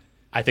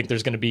 I think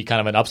there's going to be kind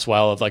of an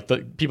upswell of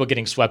the people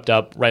getting swept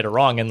up right or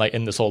wrong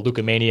in this whole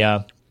Luka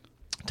mania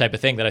type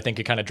of thing that I think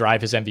could kind of drive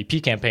his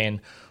MVP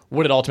campaign.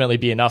 Would it ultimately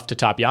be enough to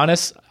top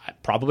Giannis?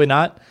 Probably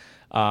not.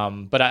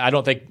 But I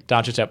don't think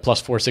Doncic at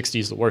plus 460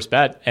 is the worst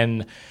bet.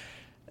 And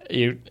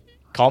I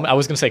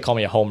was going to say call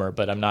me a homer,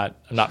 but I'm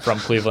not from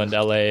Cleveland,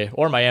 LA,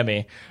 or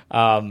Miami.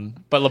 But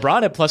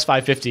LeBron at plus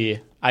 550,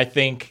 I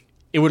think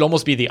it would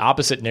almost be the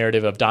opposite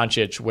narrative of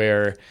Doncic,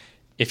 where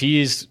if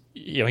he's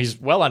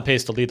well on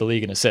pace to lead the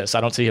league in assists.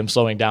 I don't see him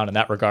slowing down in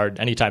that regard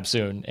anytime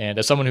soon. And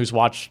as someone who's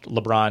watched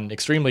LeBron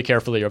extremely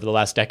carefully over the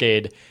last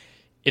decade,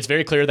 it's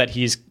very clear that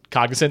he's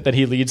cognizant that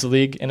he leads the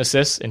league in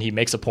assists, and he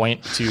makes a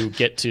point to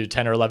get to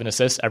 10 or 11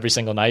 assists every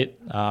single night,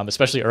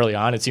 especially early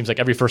on. It seems like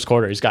every first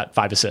quarter he's got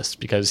 5 assists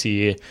because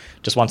he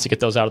just wants to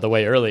get those out of the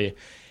way early.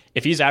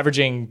 If he's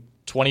averaging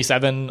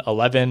 27,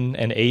 11,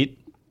 and 8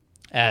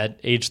 at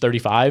age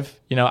 35,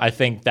 I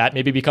think that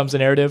maybe becomes a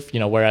narrative,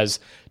 whereas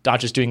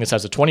Doncic doing this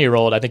as a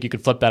 20-year-old, I think you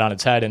could flip that on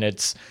its head, and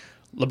it's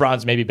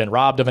LeBron's maybe been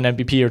robbed of an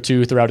MVP or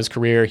two throughout his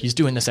career. He's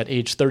doing this at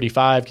age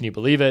 35. Can you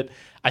believe it?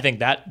 I think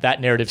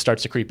that narrative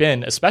starts to creep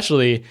in,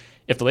 especially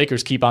if the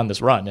Lakers keep on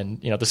this run. And,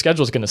 the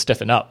schedule is going to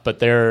stiffen up, but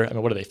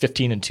what are they,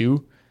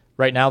 15-2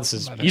 right now? This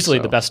is easily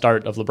the best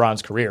start of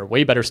LeBron's career.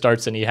 Way better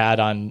starts than he had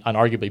on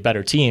arguably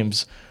better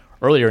teams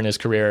earlier in his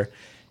career.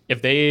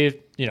 If they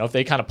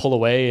kind of pull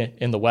away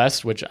in the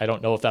West, which I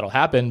don't know if that'll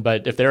happen,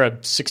 but if they're a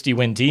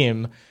 60-win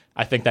team,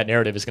 I think that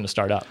narrative is going to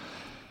start up.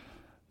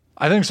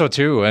 I think so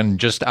too, and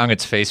just on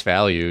its face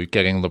value,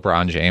 getting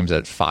LeBron James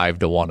at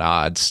 5-1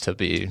 odds to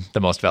be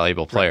the most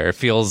valuable player, it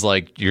feels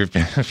like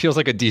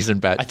a decent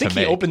bet. I think to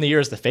he make. opened the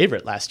year as the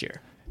favorite last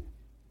year.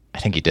 I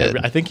think he did.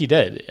 I think he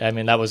did. I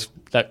mean,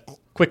 that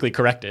quickly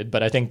corrected,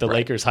 but I think the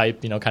Lakers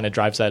hype, kind of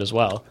drives that as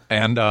well.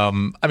 And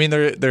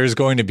there's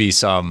going to be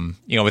some,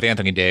 with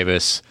Anthony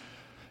Davis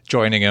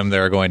joining him,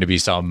 there are going to be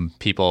some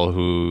people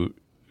who,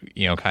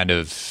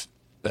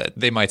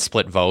 they might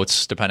split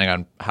votes depending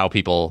on how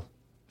people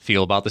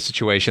feel about the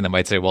situation. They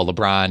might say, well,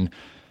 LeBron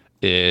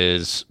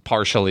is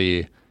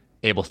partially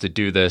able to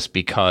do this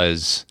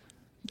because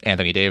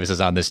Anthony Davis is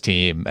on this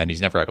team and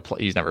he's never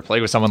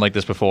played with someone like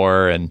this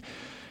before, and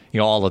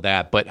all of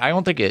that. But I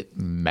don't think it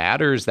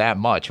matters that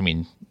much. I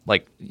mean,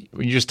 when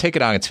you just take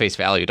it on its face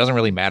value, it doesn't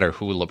really matter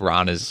who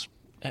LeBron is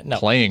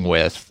playing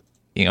with.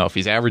 If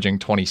he's averaging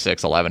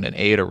 26, 11, and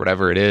 8 or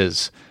whatever it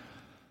is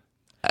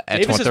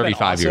at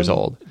 35 years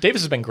old.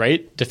 Davis has been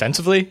great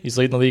defensively. He's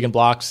leading the league in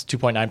blocks,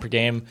 2.9 per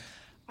game.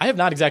 I have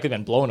not exactly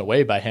been blown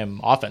away by him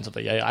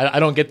offensively. I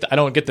don't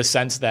get the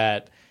sense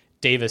that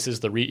Davis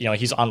is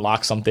he's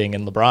unlocked something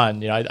in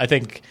LeBron. I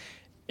think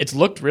it's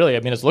looked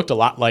a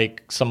lot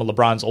like some of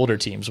LeBron's older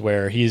teams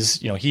where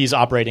he's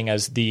operating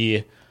as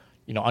the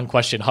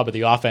unquestioned hub of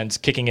the offense,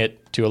 kicking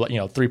it to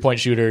 3-point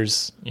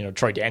shooters.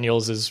 Troy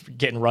Daniels is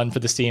getting run for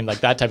this team,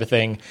 like that type of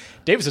thing.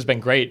 Davis has been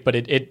great, but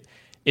it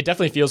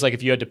definitely feels like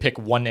if you had to pick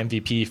one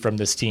MVP from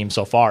this team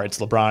so far, it's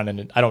LeBron,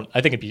 and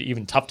I think it'd be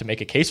even tough to make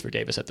a case for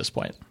Davis at this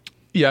point.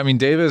 Yeah, I mean,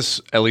 Davis,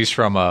 at least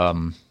from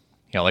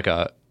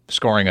a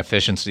scoring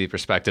efficiency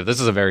perspective, this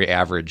is a very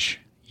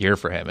average year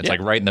for him. It's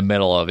right in the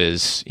middle of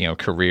his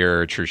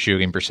career true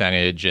shooting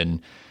percentage,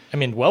 and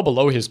well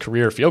below his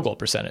career field goal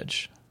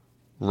percentage.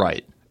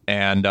 Right,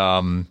 and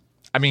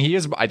he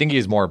is. I think he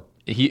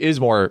is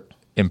more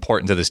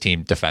important to this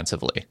team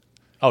defensively.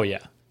 Oh yeah,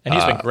 and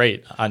he's been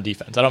great on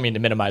defense. I don't mean to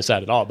minimize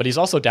that at all, but he's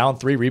also down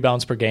 3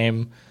 rebounds per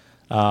game.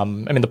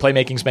 The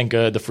playmaking's been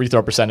good. The free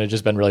throw percentage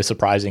has been really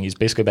surprising. He's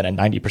basically been a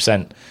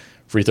 90%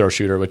 free throw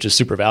shooter, which is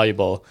super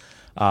valuable.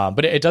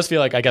 But it does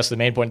feel like, I guess, the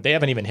main point, they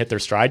haven't even hit their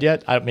stride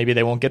yet. Maybe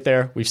they won't get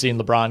there. We've seen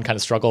LeBron kind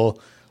of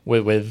struggle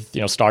with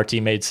star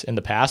teammates in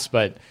the past.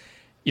 But,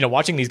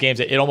 watching these games,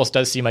 it almost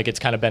does seem like it's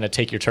kind of been a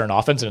take-your-turn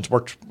offense, and it's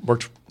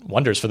worked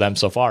wonders for them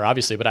so far,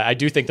 obviously. But I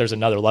do think there's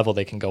another level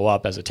they can go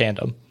up as a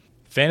tandem.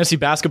 Fantasy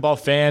basketball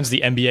fans,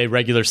 the NBA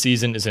regular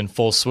season is in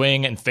full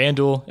swing, and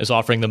FanDuel is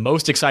offering the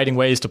most exciting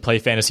ways to play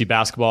fantasy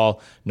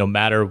basketball no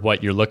matter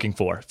what you're looking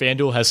for.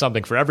 FanDuel has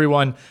something for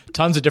everyone,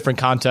 tons of different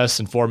contests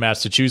and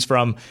formats to choose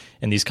from,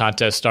 and these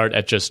contests start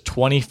at just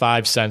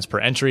 25 cents per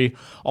entry.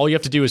 All you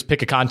have to do is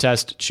pick a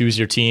contest, choose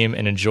your team,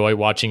 and enjoy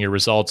watching your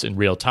results in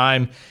real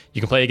time. You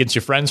can play against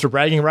your friends for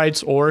bragging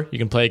rights, or you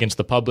can play against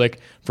the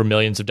public for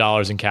millions of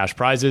dollars in cash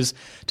prizes.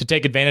 To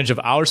take advantage of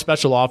our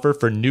special offer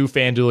for new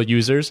FanDuel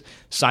users,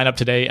 sign up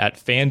today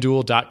at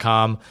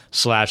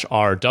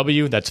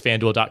FanDuel.com/RW. That's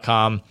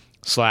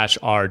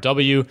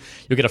FanDuel.com/RW.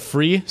 You'll get a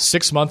free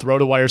 6-month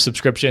RotoWire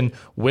subscription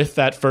with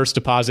that first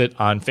deposit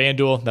on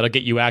FanDuel. That'll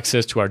get you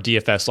access to our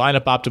DFS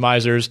lineup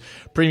optimizers,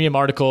 premium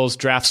articles,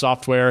 draft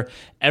software,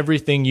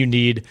 everything you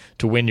need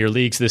to win your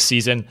leagues this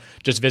season.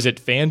 Just visit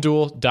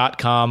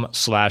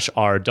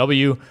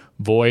FanDuel.com/RW.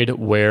 Void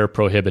where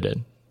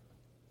prohibited.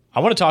 I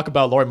want to talk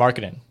about Lauri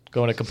Markkanen,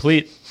 going a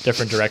complete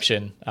different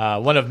direction.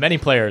 One of many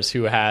players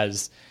who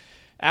has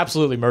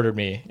absolutely murdered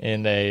me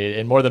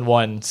in more than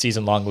one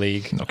season-long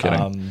league. No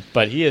kidding.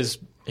 But he has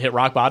hit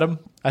rock bottom.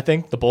 I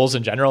think the Bulls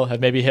in general have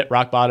maybe hit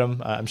rock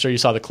bottom. I'm sure you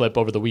saw the clip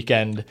over the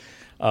weekend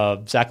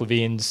of Zach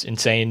LaVine's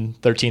insane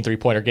 13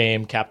 three-pointer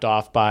game capped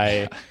off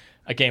by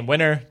a game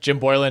winner. Jim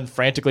Boylan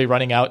frantically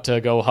running out to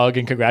go hug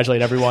and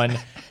congratulate everyone.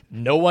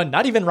 No one,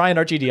 not even Ryan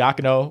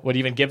Arcidiacono, would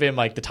even give him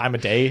like the time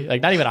of day,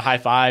 like not even a high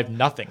five,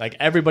 nothing. Like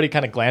everybody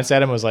kind of glanced at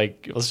him and was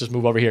like, let's just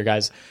move over here,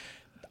 guys.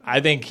 I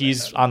think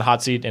he's on the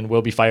hot seat and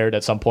will be fired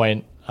at some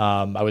point.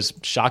 I was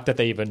shocked that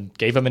they even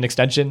gave him an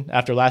extension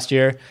after last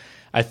year.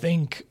 I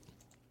think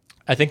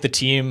the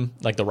team,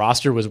 like the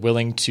roster, was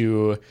willing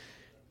to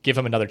give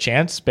him another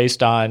chance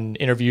based on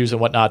interviews and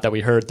whatnot that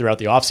we heard throughout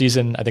the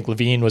offseason. I think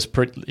LaVine was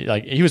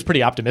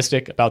pretty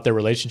optimistic about their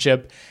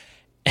relationship.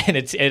 And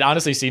it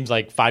honestly seems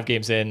like 5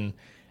 games in,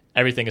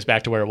 everything is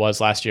back to where it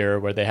was last year,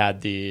 where they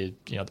had the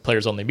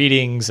players only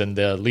meetings and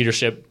the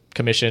leadership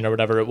commission or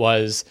whatever it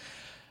was.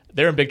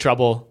 They're in big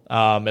trouble.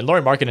 And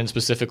Lauri Markkanen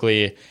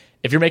specifically,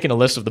 if you're making a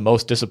list of the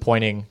most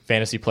disappointing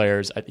fantasy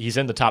players, he's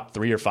in the top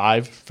 3 or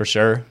 5 for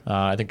sure.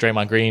 I think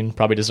Draymond Green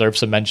probably deserves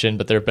some mention,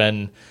 but there have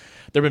been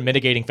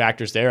mitigating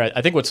factors there.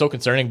 I think what's so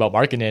concerning about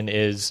Markkanen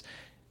is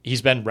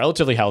he's been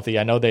relatively healthy.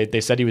 I know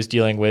they said he was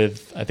dealing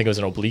with, I think it was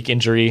an oblique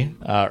injury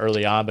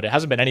early on, but it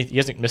hasn't been he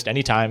hasn't missed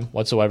any time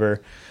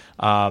whatsoever.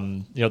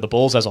 The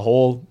Bulls as a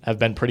whole have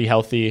been pretty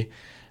healthy.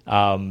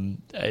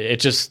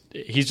 He's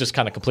just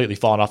kind of completely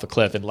fallen off a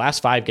cliff. In the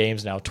last 5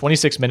 games now,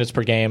 26 minutes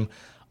per game,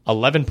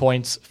 11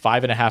 points,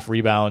 5.5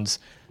 rebounds,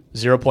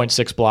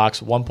 0.6 blocks,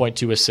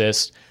 1.2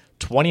 assists,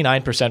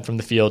 29% from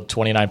the field,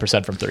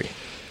 29% from 3.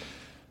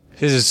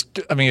 His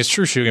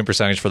true shooting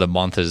percentage for the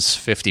month is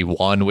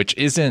 51, which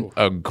isn't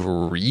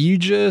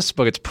egregious,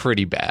 but it's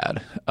pretty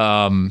bad.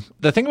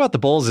 The thing about the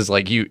Bulls is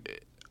like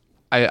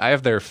I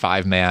have their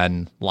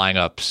 5-man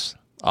lineups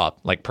up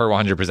like per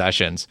 100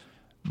 possessions.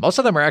 Most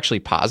of them are actually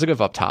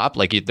positive up top.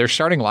 Like their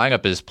starting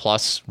lineup is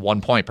plus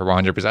 1 point per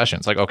 100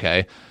 possessions. Like,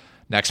 okay,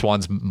 next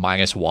one's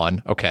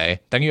 -1. Okay.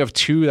 Then you have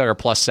 2 that are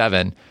plus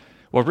 7.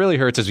 What really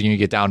hurts is when you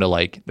get down to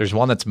like, there's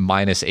one that's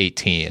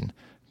 -18.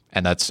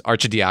 And that's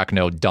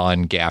Arcidiacono,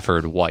 Dunn,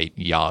 Gafford, White,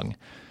 Young.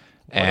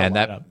 And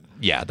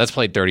that's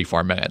played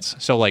 34 minutes.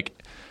 So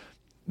like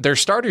their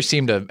starters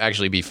seem to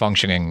actually be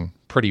functioning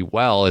pretty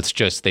well. It's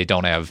just they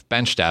don't have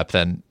bench depth,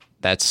 and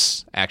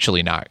that's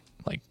actually not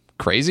like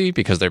crazy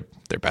because their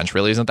bench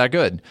really isn't that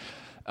good.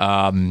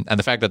 And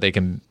the fact that they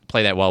can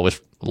play that well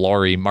with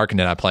Lauri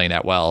Markkanen not playing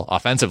that well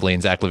offensively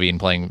and Zach LaVine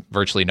playing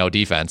virtually no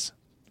defense,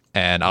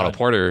 and Otto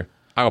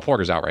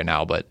Porter's out right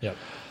now, but yep.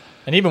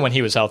 And even when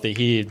he was healthy,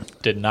 he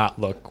did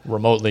not look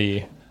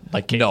remotely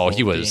like capable. No,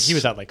 he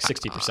was at like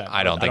 60%.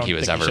 I don't think he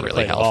was ever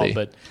really healthy.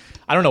 But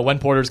I don't know when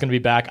Porter's going to be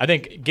back. I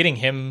think getting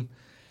him,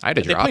 they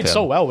played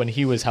so well when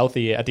he was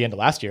healthy at the end of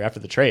last year after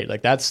the trade.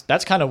 Like that's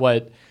kind of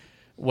what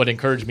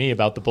encouraged me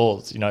about the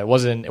Bulls. It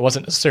wasn't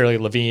necessarily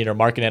LaVine or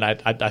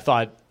Markkanen. I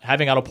thought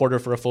having Otto Porter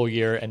for a full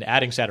year and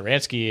adding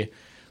Satoransky,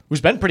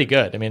 who's been pretty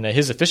good. I mean,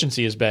 his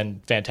efficiency has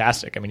been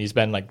fantastic. I mean, he's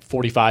been like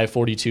 45,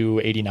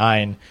 42,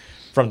 89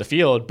 from the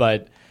field,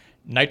 but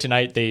night to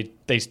night, they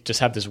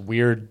just have this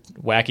weird,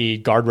 wacky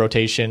guard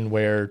rotation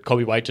where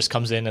Kobe White just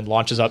comes in and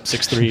launches up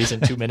 6 threes in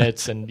 2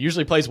 minutes and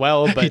usually plays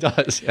well. But he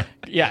does, yeah.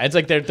 Yeah, it's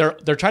like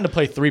they're trying to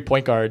play 3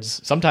 point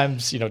guards.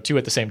 Sometimes 2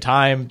 at the same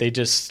time. They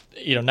just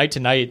night to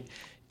night,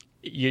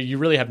 you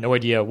really have no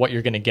idea what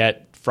you're going to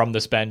get from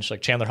this bench. Like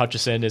Chandler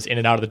Hutchison is in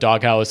and out of the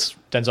doghouse.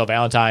 Denzel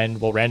Valentine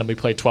will randomly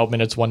play 12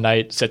 minutes one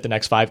night, sit the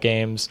next 5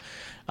 games.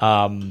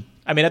 I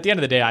mean, at the end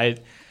of the day,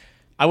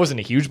 I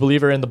wasn't a huge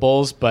believer in the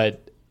Bulls,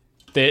 but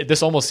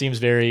this almost seems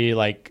very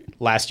like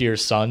last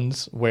year's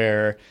Suns,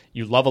 where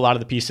you love a lot of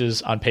the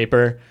pieces on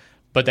paper,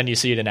 but then you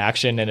see it in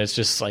action, and it's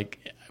just like,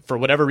 for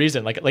whatever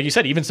reason, like you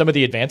said, even some of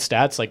the advanced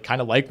stats, like kind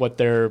of like what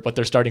their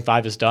starting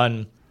 5 has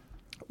done.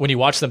 When you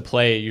watch them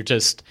play,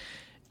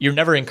 you're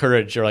never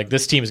encouraged. You're like,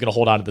 this team is going to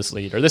hold on to this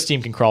lead, or this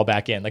team can crawl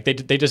back in. Like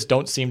they just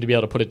don't seem to be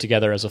able to put it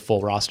together as a full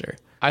roster.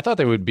 I thought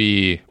they would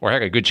be, or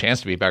had a good chance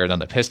to be better than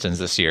the Pistons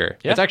this year.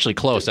 Yeah. It's actually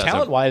close.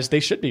 Talent-wise, they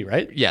should be,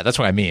 right? Yeah, that's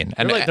what I mean.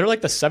 And they're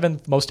like the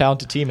 7th most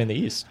talented team in the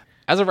East.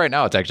 As of right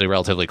now, it's actually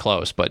relatively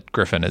close, but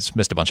Griffin has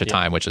missed a bunch of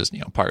time, which is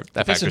part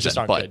that factors in. Just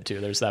aren't good too.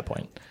 There's that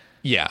point.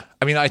 Yeah,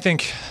 I mean, I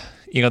think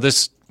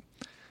this.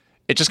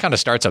 It just kind of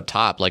starts up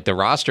top. Like the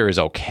roster is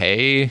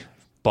okay,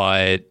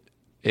 but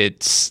I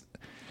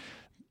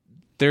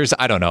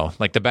don't know.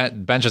 Like the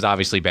bench is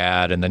obviously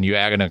bad, and then you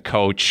add in a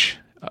coach,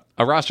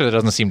 a roster that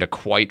doesn't seem to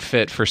quite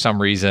fit for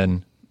some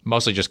reason.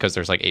 Mostly just because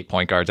there's like 8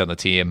 point guards on the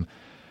team,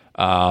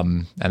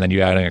 and then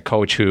you add in a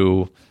coach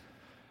who,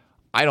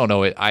 I don't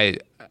know.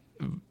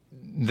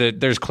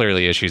 There's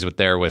clearly issues with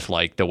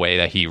like the way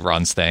that he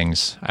runs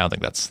things. I don't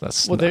think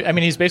that's. Well,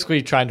 he's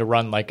basically trying to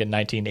run like a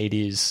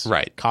 1980s.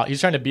 Right.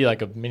 He's trying to be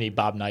like a mini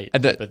Bob Knight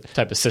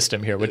type of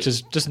system here, which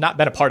has just not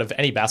been a part of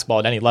any basketball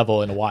at any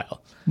level in a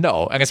while.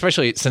 No, and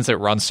especially since it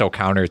runs so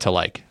counter to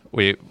like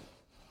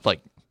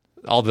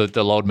all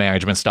the load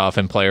management stuff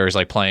and players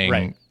like playing.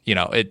 Right.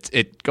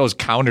 It goes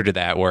counter to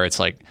that where it's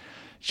like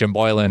Jim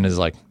Boylan is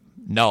like,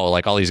 no,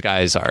 like all these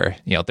guys are,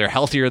 they're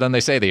healthier than they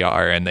say they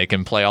are, and they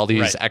can play all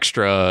these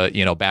extra,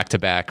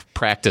 back-to-back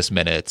practice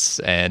minutes.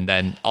 And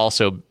then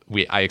also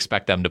I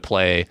expect them to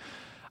play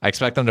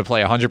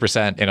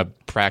 100% in a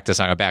practice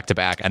on a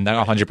back-to-back, and then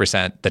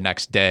 100% the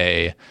next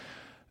day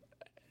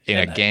in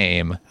a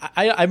game.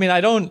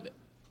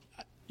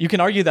 You can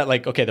argue that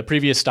like, okay, the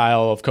previous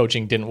style of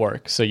coaching didn't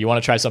work, so you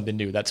want to try something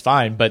new. That's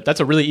fine, but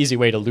that's a really easy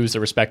way to lose the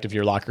respect of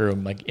your locker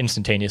room like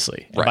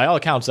instantaneously. And by all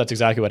accounts, that's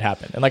exactly what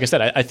happened. And like I said,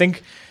 I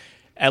think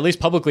at least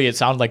publicly, it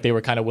sounded like they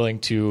were kind of willing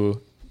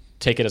to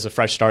take it as a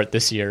fresh start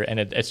this year, and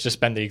it's just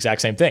been the exact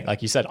same thing.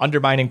 Like you said,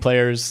 undermining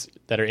players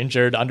that are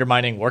injured,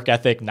 undermining work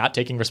ethic, not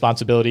taking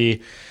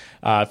responsibility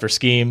for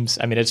schemes.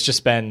 I mean, it's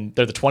just been,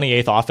 they're the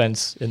 28th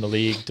offense in the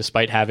league,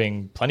 despite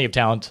having plenty of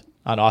talent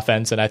on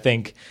offense. And I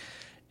think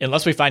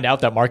unless we find out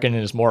that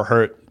Markkanen is more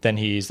hurt than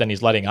he's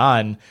letting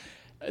on,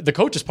 the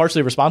coach is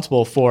partially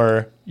responsible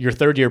for your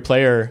third-year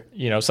player,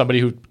 somebody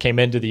who came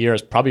into the year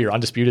as probably your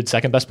undisputed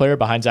second-best player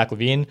behind Zach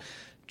LaVine,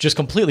 just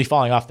completely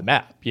falling off the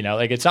map.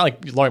 Like it's not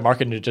like Lauri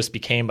Markkanen just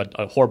became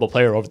a horrible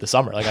player over the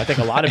summer. Like I think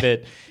a lot of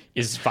it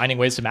is finding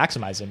ways to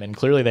maximize him, and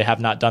clearly they have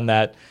not done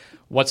that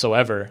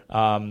whatsoever.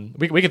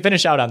 We can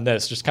finish out on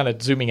this, just kind of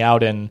zooming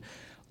out and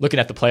looking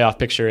at the playoff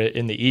picture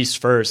in the East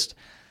first.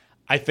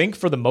 I think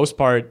for the most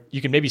part,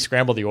 you can maybe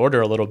scramble the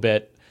order a little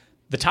bit.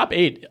 The top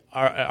 8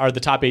 are the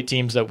top 8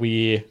 teams that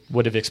we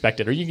would have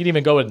expected, or you can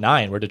even go with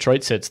 9 where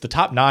Detroit sits. The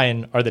top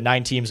 9 are the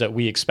 9 teams that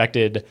we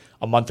expected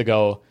a month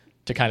ago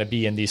to kind of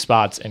be in these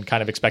spots and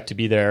kind of expect to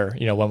be there,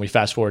 when we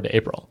fast forward to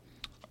April.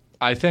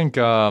 I think,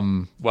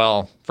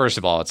 first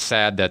of all, it's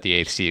sad that the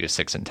 8th seed is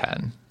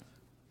 6-10.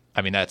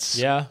 I mean, that's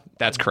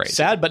crazy.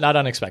 Sad, but not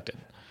unexpected.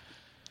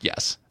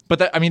 Yes. But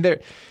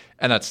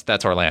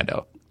that's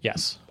Orlando.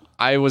 Yes.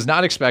 I was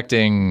not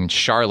expecting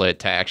Charlotte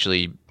to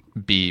actually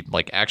be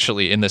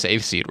in this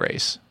 8th seed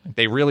race.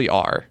 They really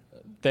are,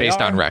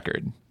 based on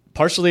record.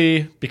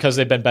 Partially because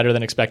they've been better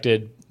than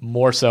expected,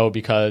 more so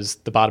because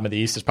the bottom of the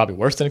East is probably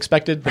worse than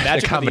expected. The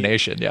Magic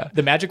combination,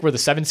 The Magic were the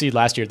 7th seed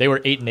last year. They were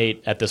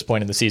 8-8 at this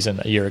point in the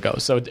season a year ago.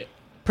 So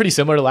pretty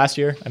similar to last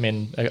year. I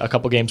mean, a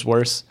couple games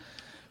worse.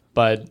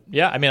 But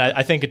yeah, I mean,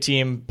 I think a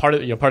team, part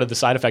of the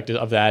side effect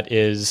of that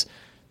is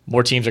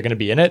more teams are going to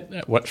be in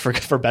it,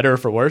 for better or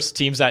for worse.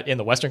 Teams that in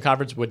the Western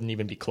Conference wouldn't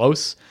even be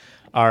close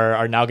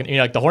are now going to,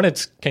 like the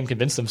Hornets can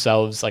convince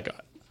themselves, like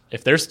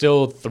if they're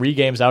still 3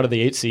 games out of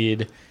the 8th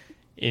seed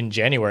in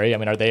January, I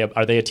mean, are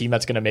they a team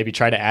that's going to maybe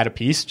try to add a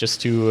piece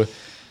just to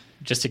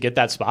get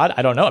that spot?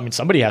 I don't know. I mean,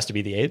 somebody has to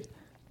be the 8th.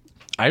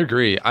 I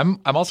agree. I'm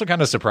also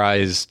kind of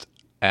surprised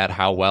at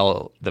how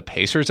well the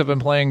Pacers have been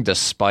playing,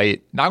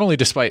 despite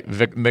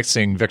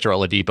missing Victor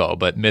Oladipo,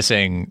 but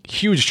missing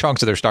huge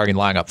chunks of their starting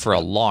lineup for a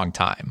long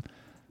time.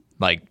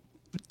 Like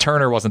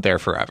Turner wasn't there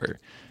forever.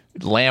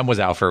 Lamb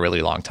was out for a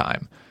really long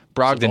time.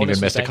 Brogdon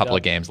even missed a couple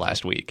of games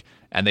last week,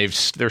 and they're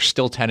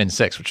still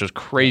 10-6, which was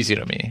crazy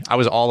to me. I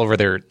was all over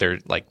their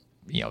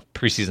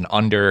preseason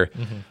under.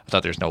 Mm-hmm. I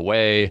thought there's no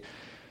way.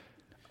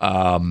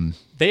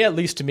 They, at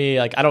least to me,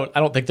 like I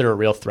don't think they're a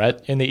real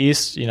threat in the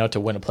East, to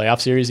win a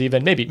playoff series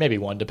even. Maybe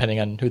one, depending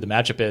on who the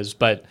matchup is.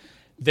 But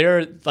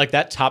they're like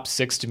that top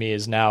 6 to me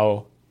is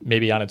now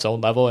maybe on its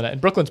own level.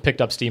 And Brooklyn's picked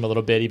up steam a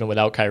little bit, even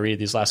without Kyrie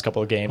these last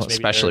couple of games. Well,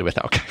 especially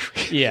without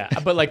Kyrie. Yeah,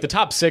 but like the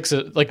top 6,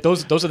 like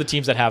those are the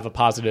teams that have a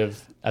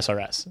positive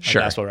SRS.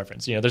 Sure. Basketball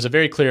Reference. There's a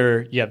very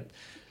clear,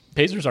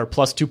 Pacers are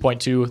plus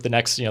 2.2. The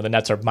next, the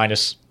Nets are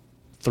minus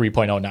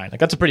 3.09. Like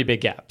that's a pretty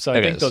big gap. So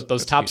I think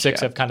those top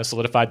 6 have kind of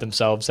solidified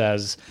themselves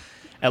as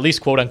at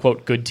least quote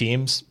unquote good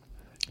teams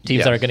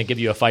that are going to give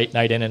you a fight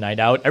night in and night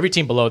out. Every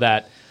team below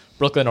that,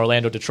 Brooklyn,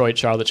 Orlando, Detroit,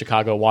 Charlotte,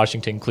 Chicago,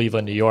 Washington,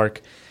 Cleveland, New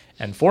York,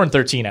 and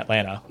 4-13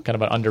 Atlanta, kind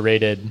of an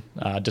underrated,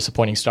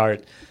 disappointing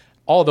start.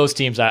 All of those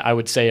teams I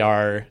would say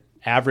are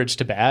average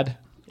to bad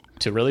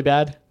to really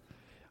bad.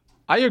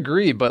 I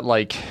agree, but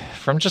like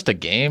from just the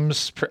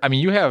games, I mean,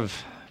 you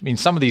have mean,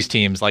 some of these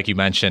teams, like you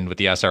mentioned with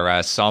the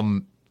SRS,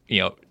 some,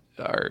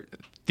 are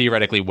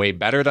theoretically way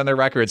better than their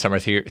record. Some are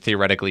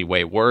theoretically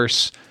way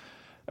worse.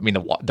 I mean,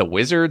 the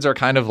Wizards are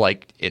kind of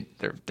like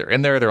they're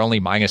in there. They're only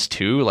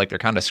 -2. Like, they're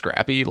kind of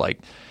scrappy. Like,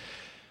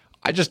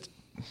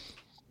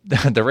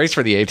 the race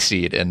for the 8th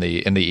seed in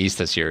the East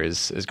this year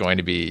is going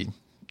to be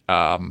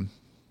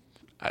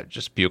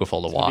just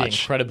beautiful to watch. Be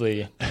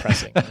incredibly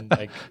depressing. And,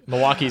 like,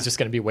 Milwaukee is just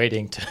going to be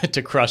waiting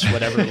to crush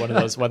whatever one of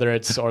those, whether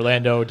it's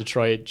Orlando,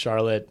 Detroit,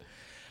 Charlotte.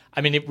 I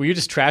mean, if we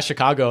just trash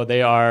Chicago,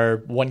 they are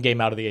one game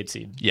out of the 8th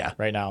seed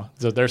right now.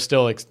 So they're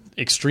still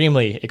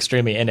extremely,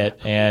 extremely in it.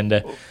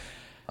 And,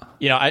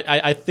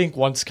 I think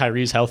once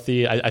Kyrie's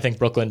healthy, I think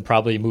Brooklyn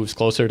probably moves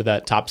closer to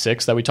that top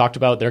 6 that we talked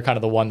about. They're kind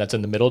of the one that's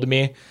in the middle to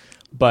me.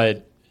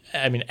 But,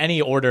 I mean,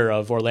 any order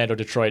of Orlando,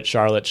 Detroit,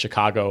 Charlotte,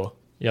 Chicago,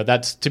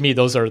 that's, to me,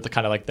 those are the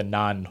kind of like the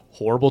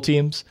non-horrible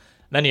teams.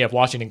 And then you have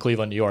Washington,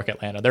 Cleveland, New York,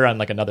 Atlanta. They're on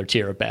like another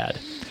tier of bad.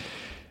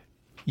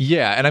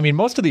 Yeah, and I mean,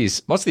 most of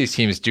these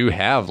teams do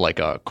have like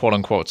a quote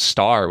unquote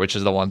star, which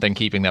is the one thing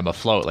keeping them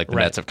afloat. Like the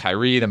Nets have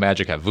Kyrie, the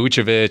Magic have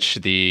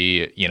Vucevic,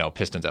 the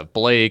Pistons have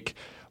Blake,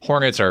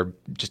 Hornets are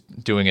just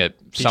doing it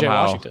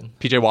somehow.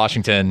 PJ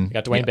Washington, You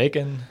got Dwayne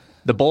Bacon.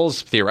 The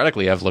Bulls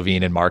theoretically have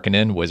Levine and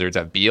Markkanen. Wizards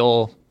have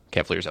Beal.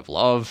 Cavaliers have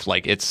Love.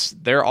 Like,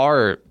 there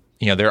are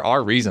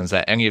reasons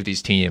that any of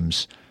these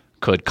teams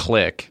could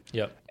click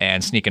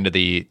and sneak into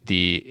the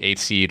 8th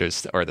seed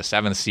or the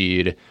 7th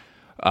seed.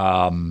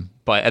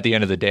 But at the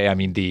end of the day, I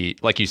mean,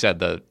 like you said,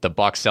 the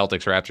Bucks,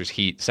 Celtics, Raptors,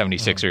 Heat,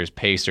 76ers,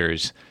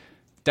 Pacers,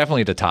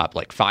 definitely the top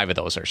like 5 of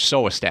those are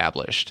so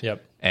established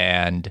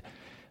and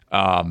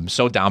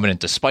so dominant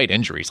despite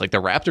injuries. Like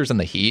the Raptors and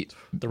the Heat.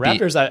 The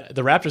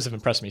Raptors have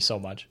impressed me so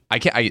much. I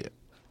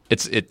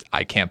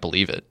can't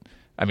believe it.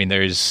 I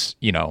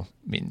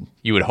mean,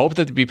 you would hope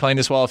that they'd be playing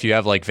this well if you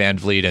have like Van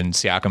Vliet and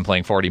Siakam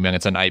playing 40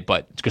 minutes a night,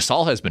 but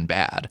Gasol has been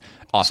bad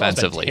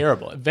offensively.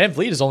 Terrible. Van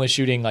Vliet is only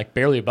shooting like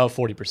barely above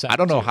 40%. I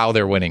don't know how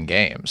they're winning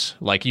games.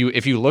 Like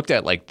if you looked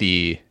at like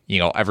the,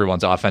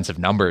 everyone's offensive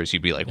numbers,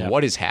 you'd be like,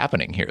 what is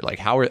happening here? Like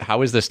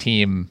how is this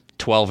team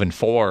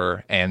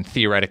 12-4 and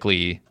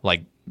theoretically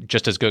like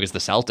just as good as the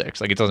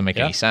Celtics? Like, it doesn't make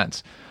any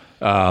sense.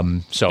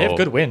 So they have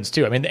good wins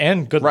too. I mean,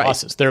 and good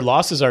losses. Their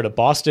losses are to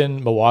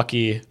Boston,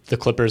 Milwaukee, the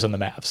Clippers, and the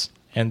Mavs.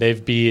 And they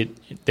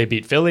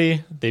beat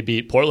Philly. They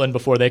beat Portland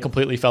before they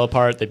completely fell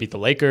apart. They beat the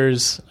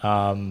Lakers. They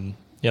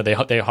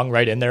hung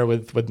right in there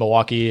with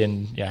Milwaukee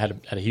and had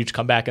a huge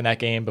comeback in that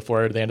game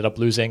before they ended up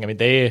losing. I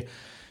mean,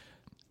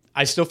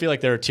 I still feel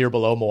like they're a tier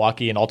below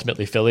Milwaukee and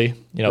ultimately Philly.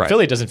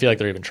 Philly doesn't feel like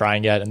they're even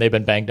trying yet, and they've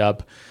been banged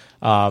up.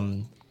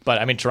 But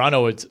I mean,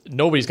 Toronto,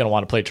 nobody's going to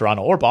want to play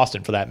Toronto or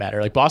Boston for that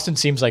matter. Like, Boston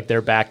seems like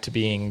they're back to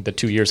being the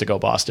 2 years ago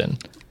Boston.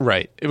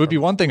 Right. It would be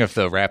one thing if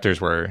the Raptors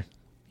were,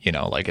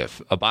 like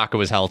if Ibaka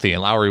was healthy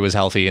and Lowry was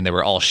healthy and they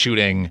were all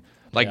shooting.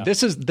 Like,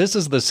 this is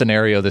the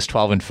scenario, this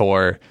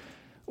 12-4,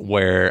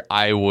 where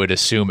I would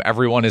assume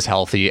everyone is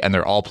healthy and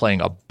they're all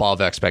playing above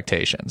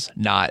expectations.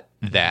 Not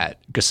that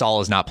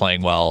Gasol is not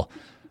playing well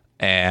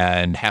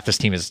and half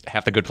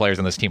the good players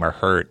on this team are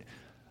hurt.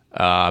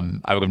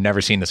 I would have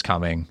never seen this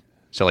coming.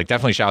 So, like,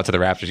 definitely shout out to the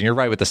Raptors. And you're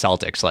right with the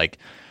Celtics. Like,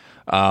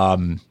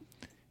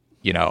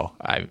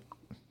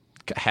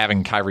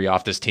 having Kyrie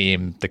off this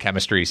team, the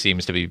chemistry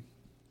seems to be,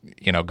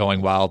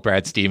 going well.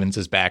 Brad Stevens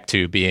is back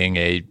to being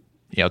a,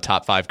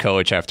 top 5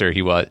 coach after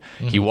he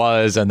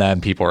was. And then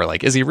people were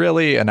like, is he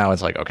really? And now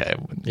it's like, okay,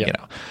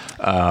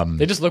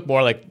 they just look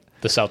more like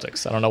the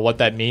Celtics. I don't know what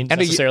that means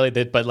necessarily,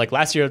 but like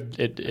last year,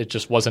 it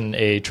just wasn't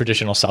a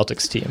traditional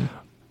Celtics team.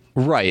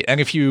 Right. And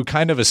if you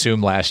kind of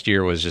assume last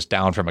year was just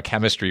down from a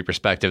chemistry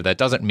perspective, that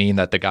doesn't mean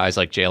that the guys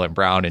like Jaylen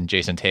Brown and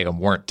Jason Tatum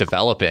weren't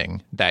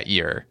developing that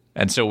year.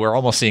 And so we're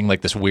almost seeing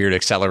like this weird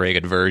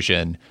accelerated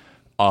version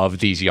of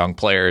these young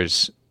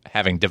players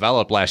having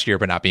developed last year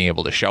but not being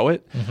able to show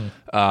it.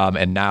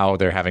 And now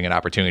they're having an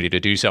opportunity to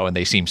do so, and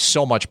they seem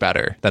so much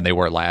better than they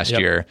were last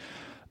year.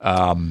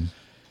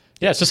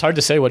 It's just hard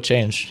to say what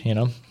changed,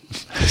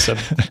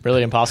 It's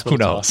really impossible Who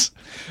to knows?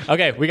 Tell.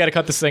 Okay, we got to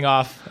cut this thing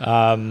off.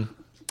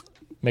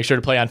 Make sure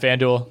to play on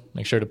FanDuel.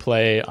 Make sure to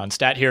play on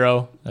Stat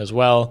Hero as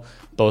well.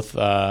 Both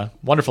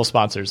wonderful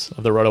sponsors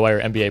of the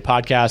RotoWire NBA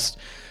podcast.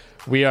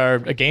 We are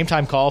a game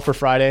time call for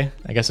Friday.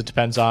 I guess it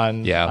depends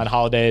on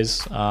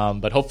holidays.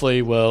 But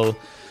hopefully we'll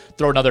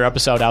throw another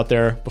episode out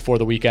there before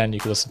the weekend. You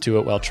can listen to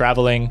it while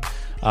traveling.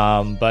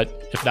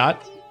 But if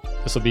not,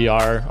 this will be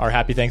our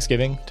happy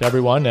Thanksgiving to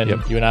everyone. And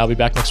you and I will be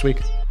back next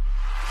week.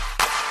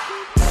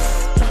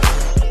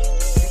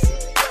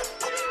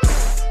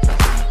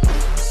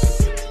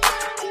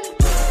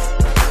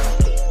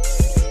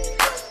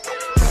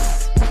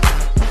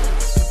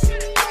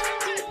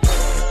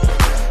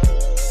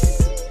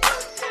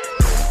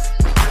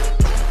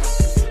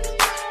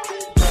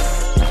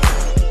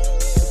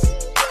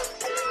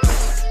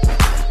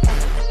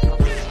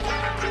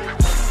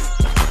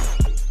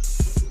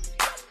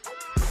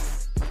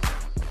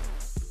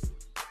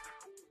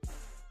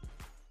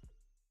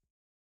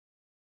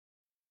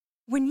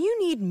 When you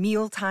need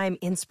mealtime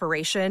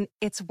inspiration,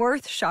 it's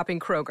worth shopping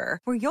Kroger,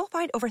 where you'll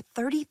find over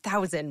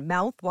 30,000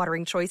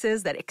 mouth-watering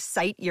choices that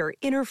excite your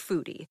inner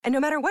foodie. And no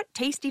matter what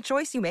tasty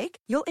choice you make,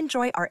 you'll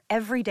enjoy our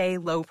everyday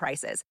low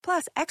prices,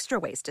 plus extra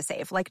ways to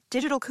save, like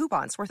digital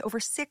coupons worth over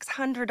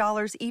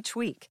 $600 each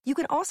week. You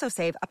can also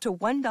save up to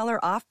 $1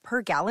 off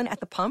per gallon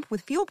at the pump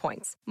with fuel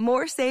points.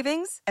 More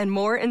savings and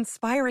more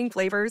inspiring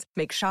flavors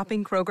make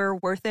shopping Kroger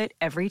worth it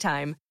every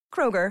time.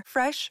 Kroger,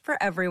 fresh for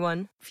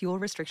everyone. Fuel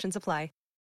restrictions apply.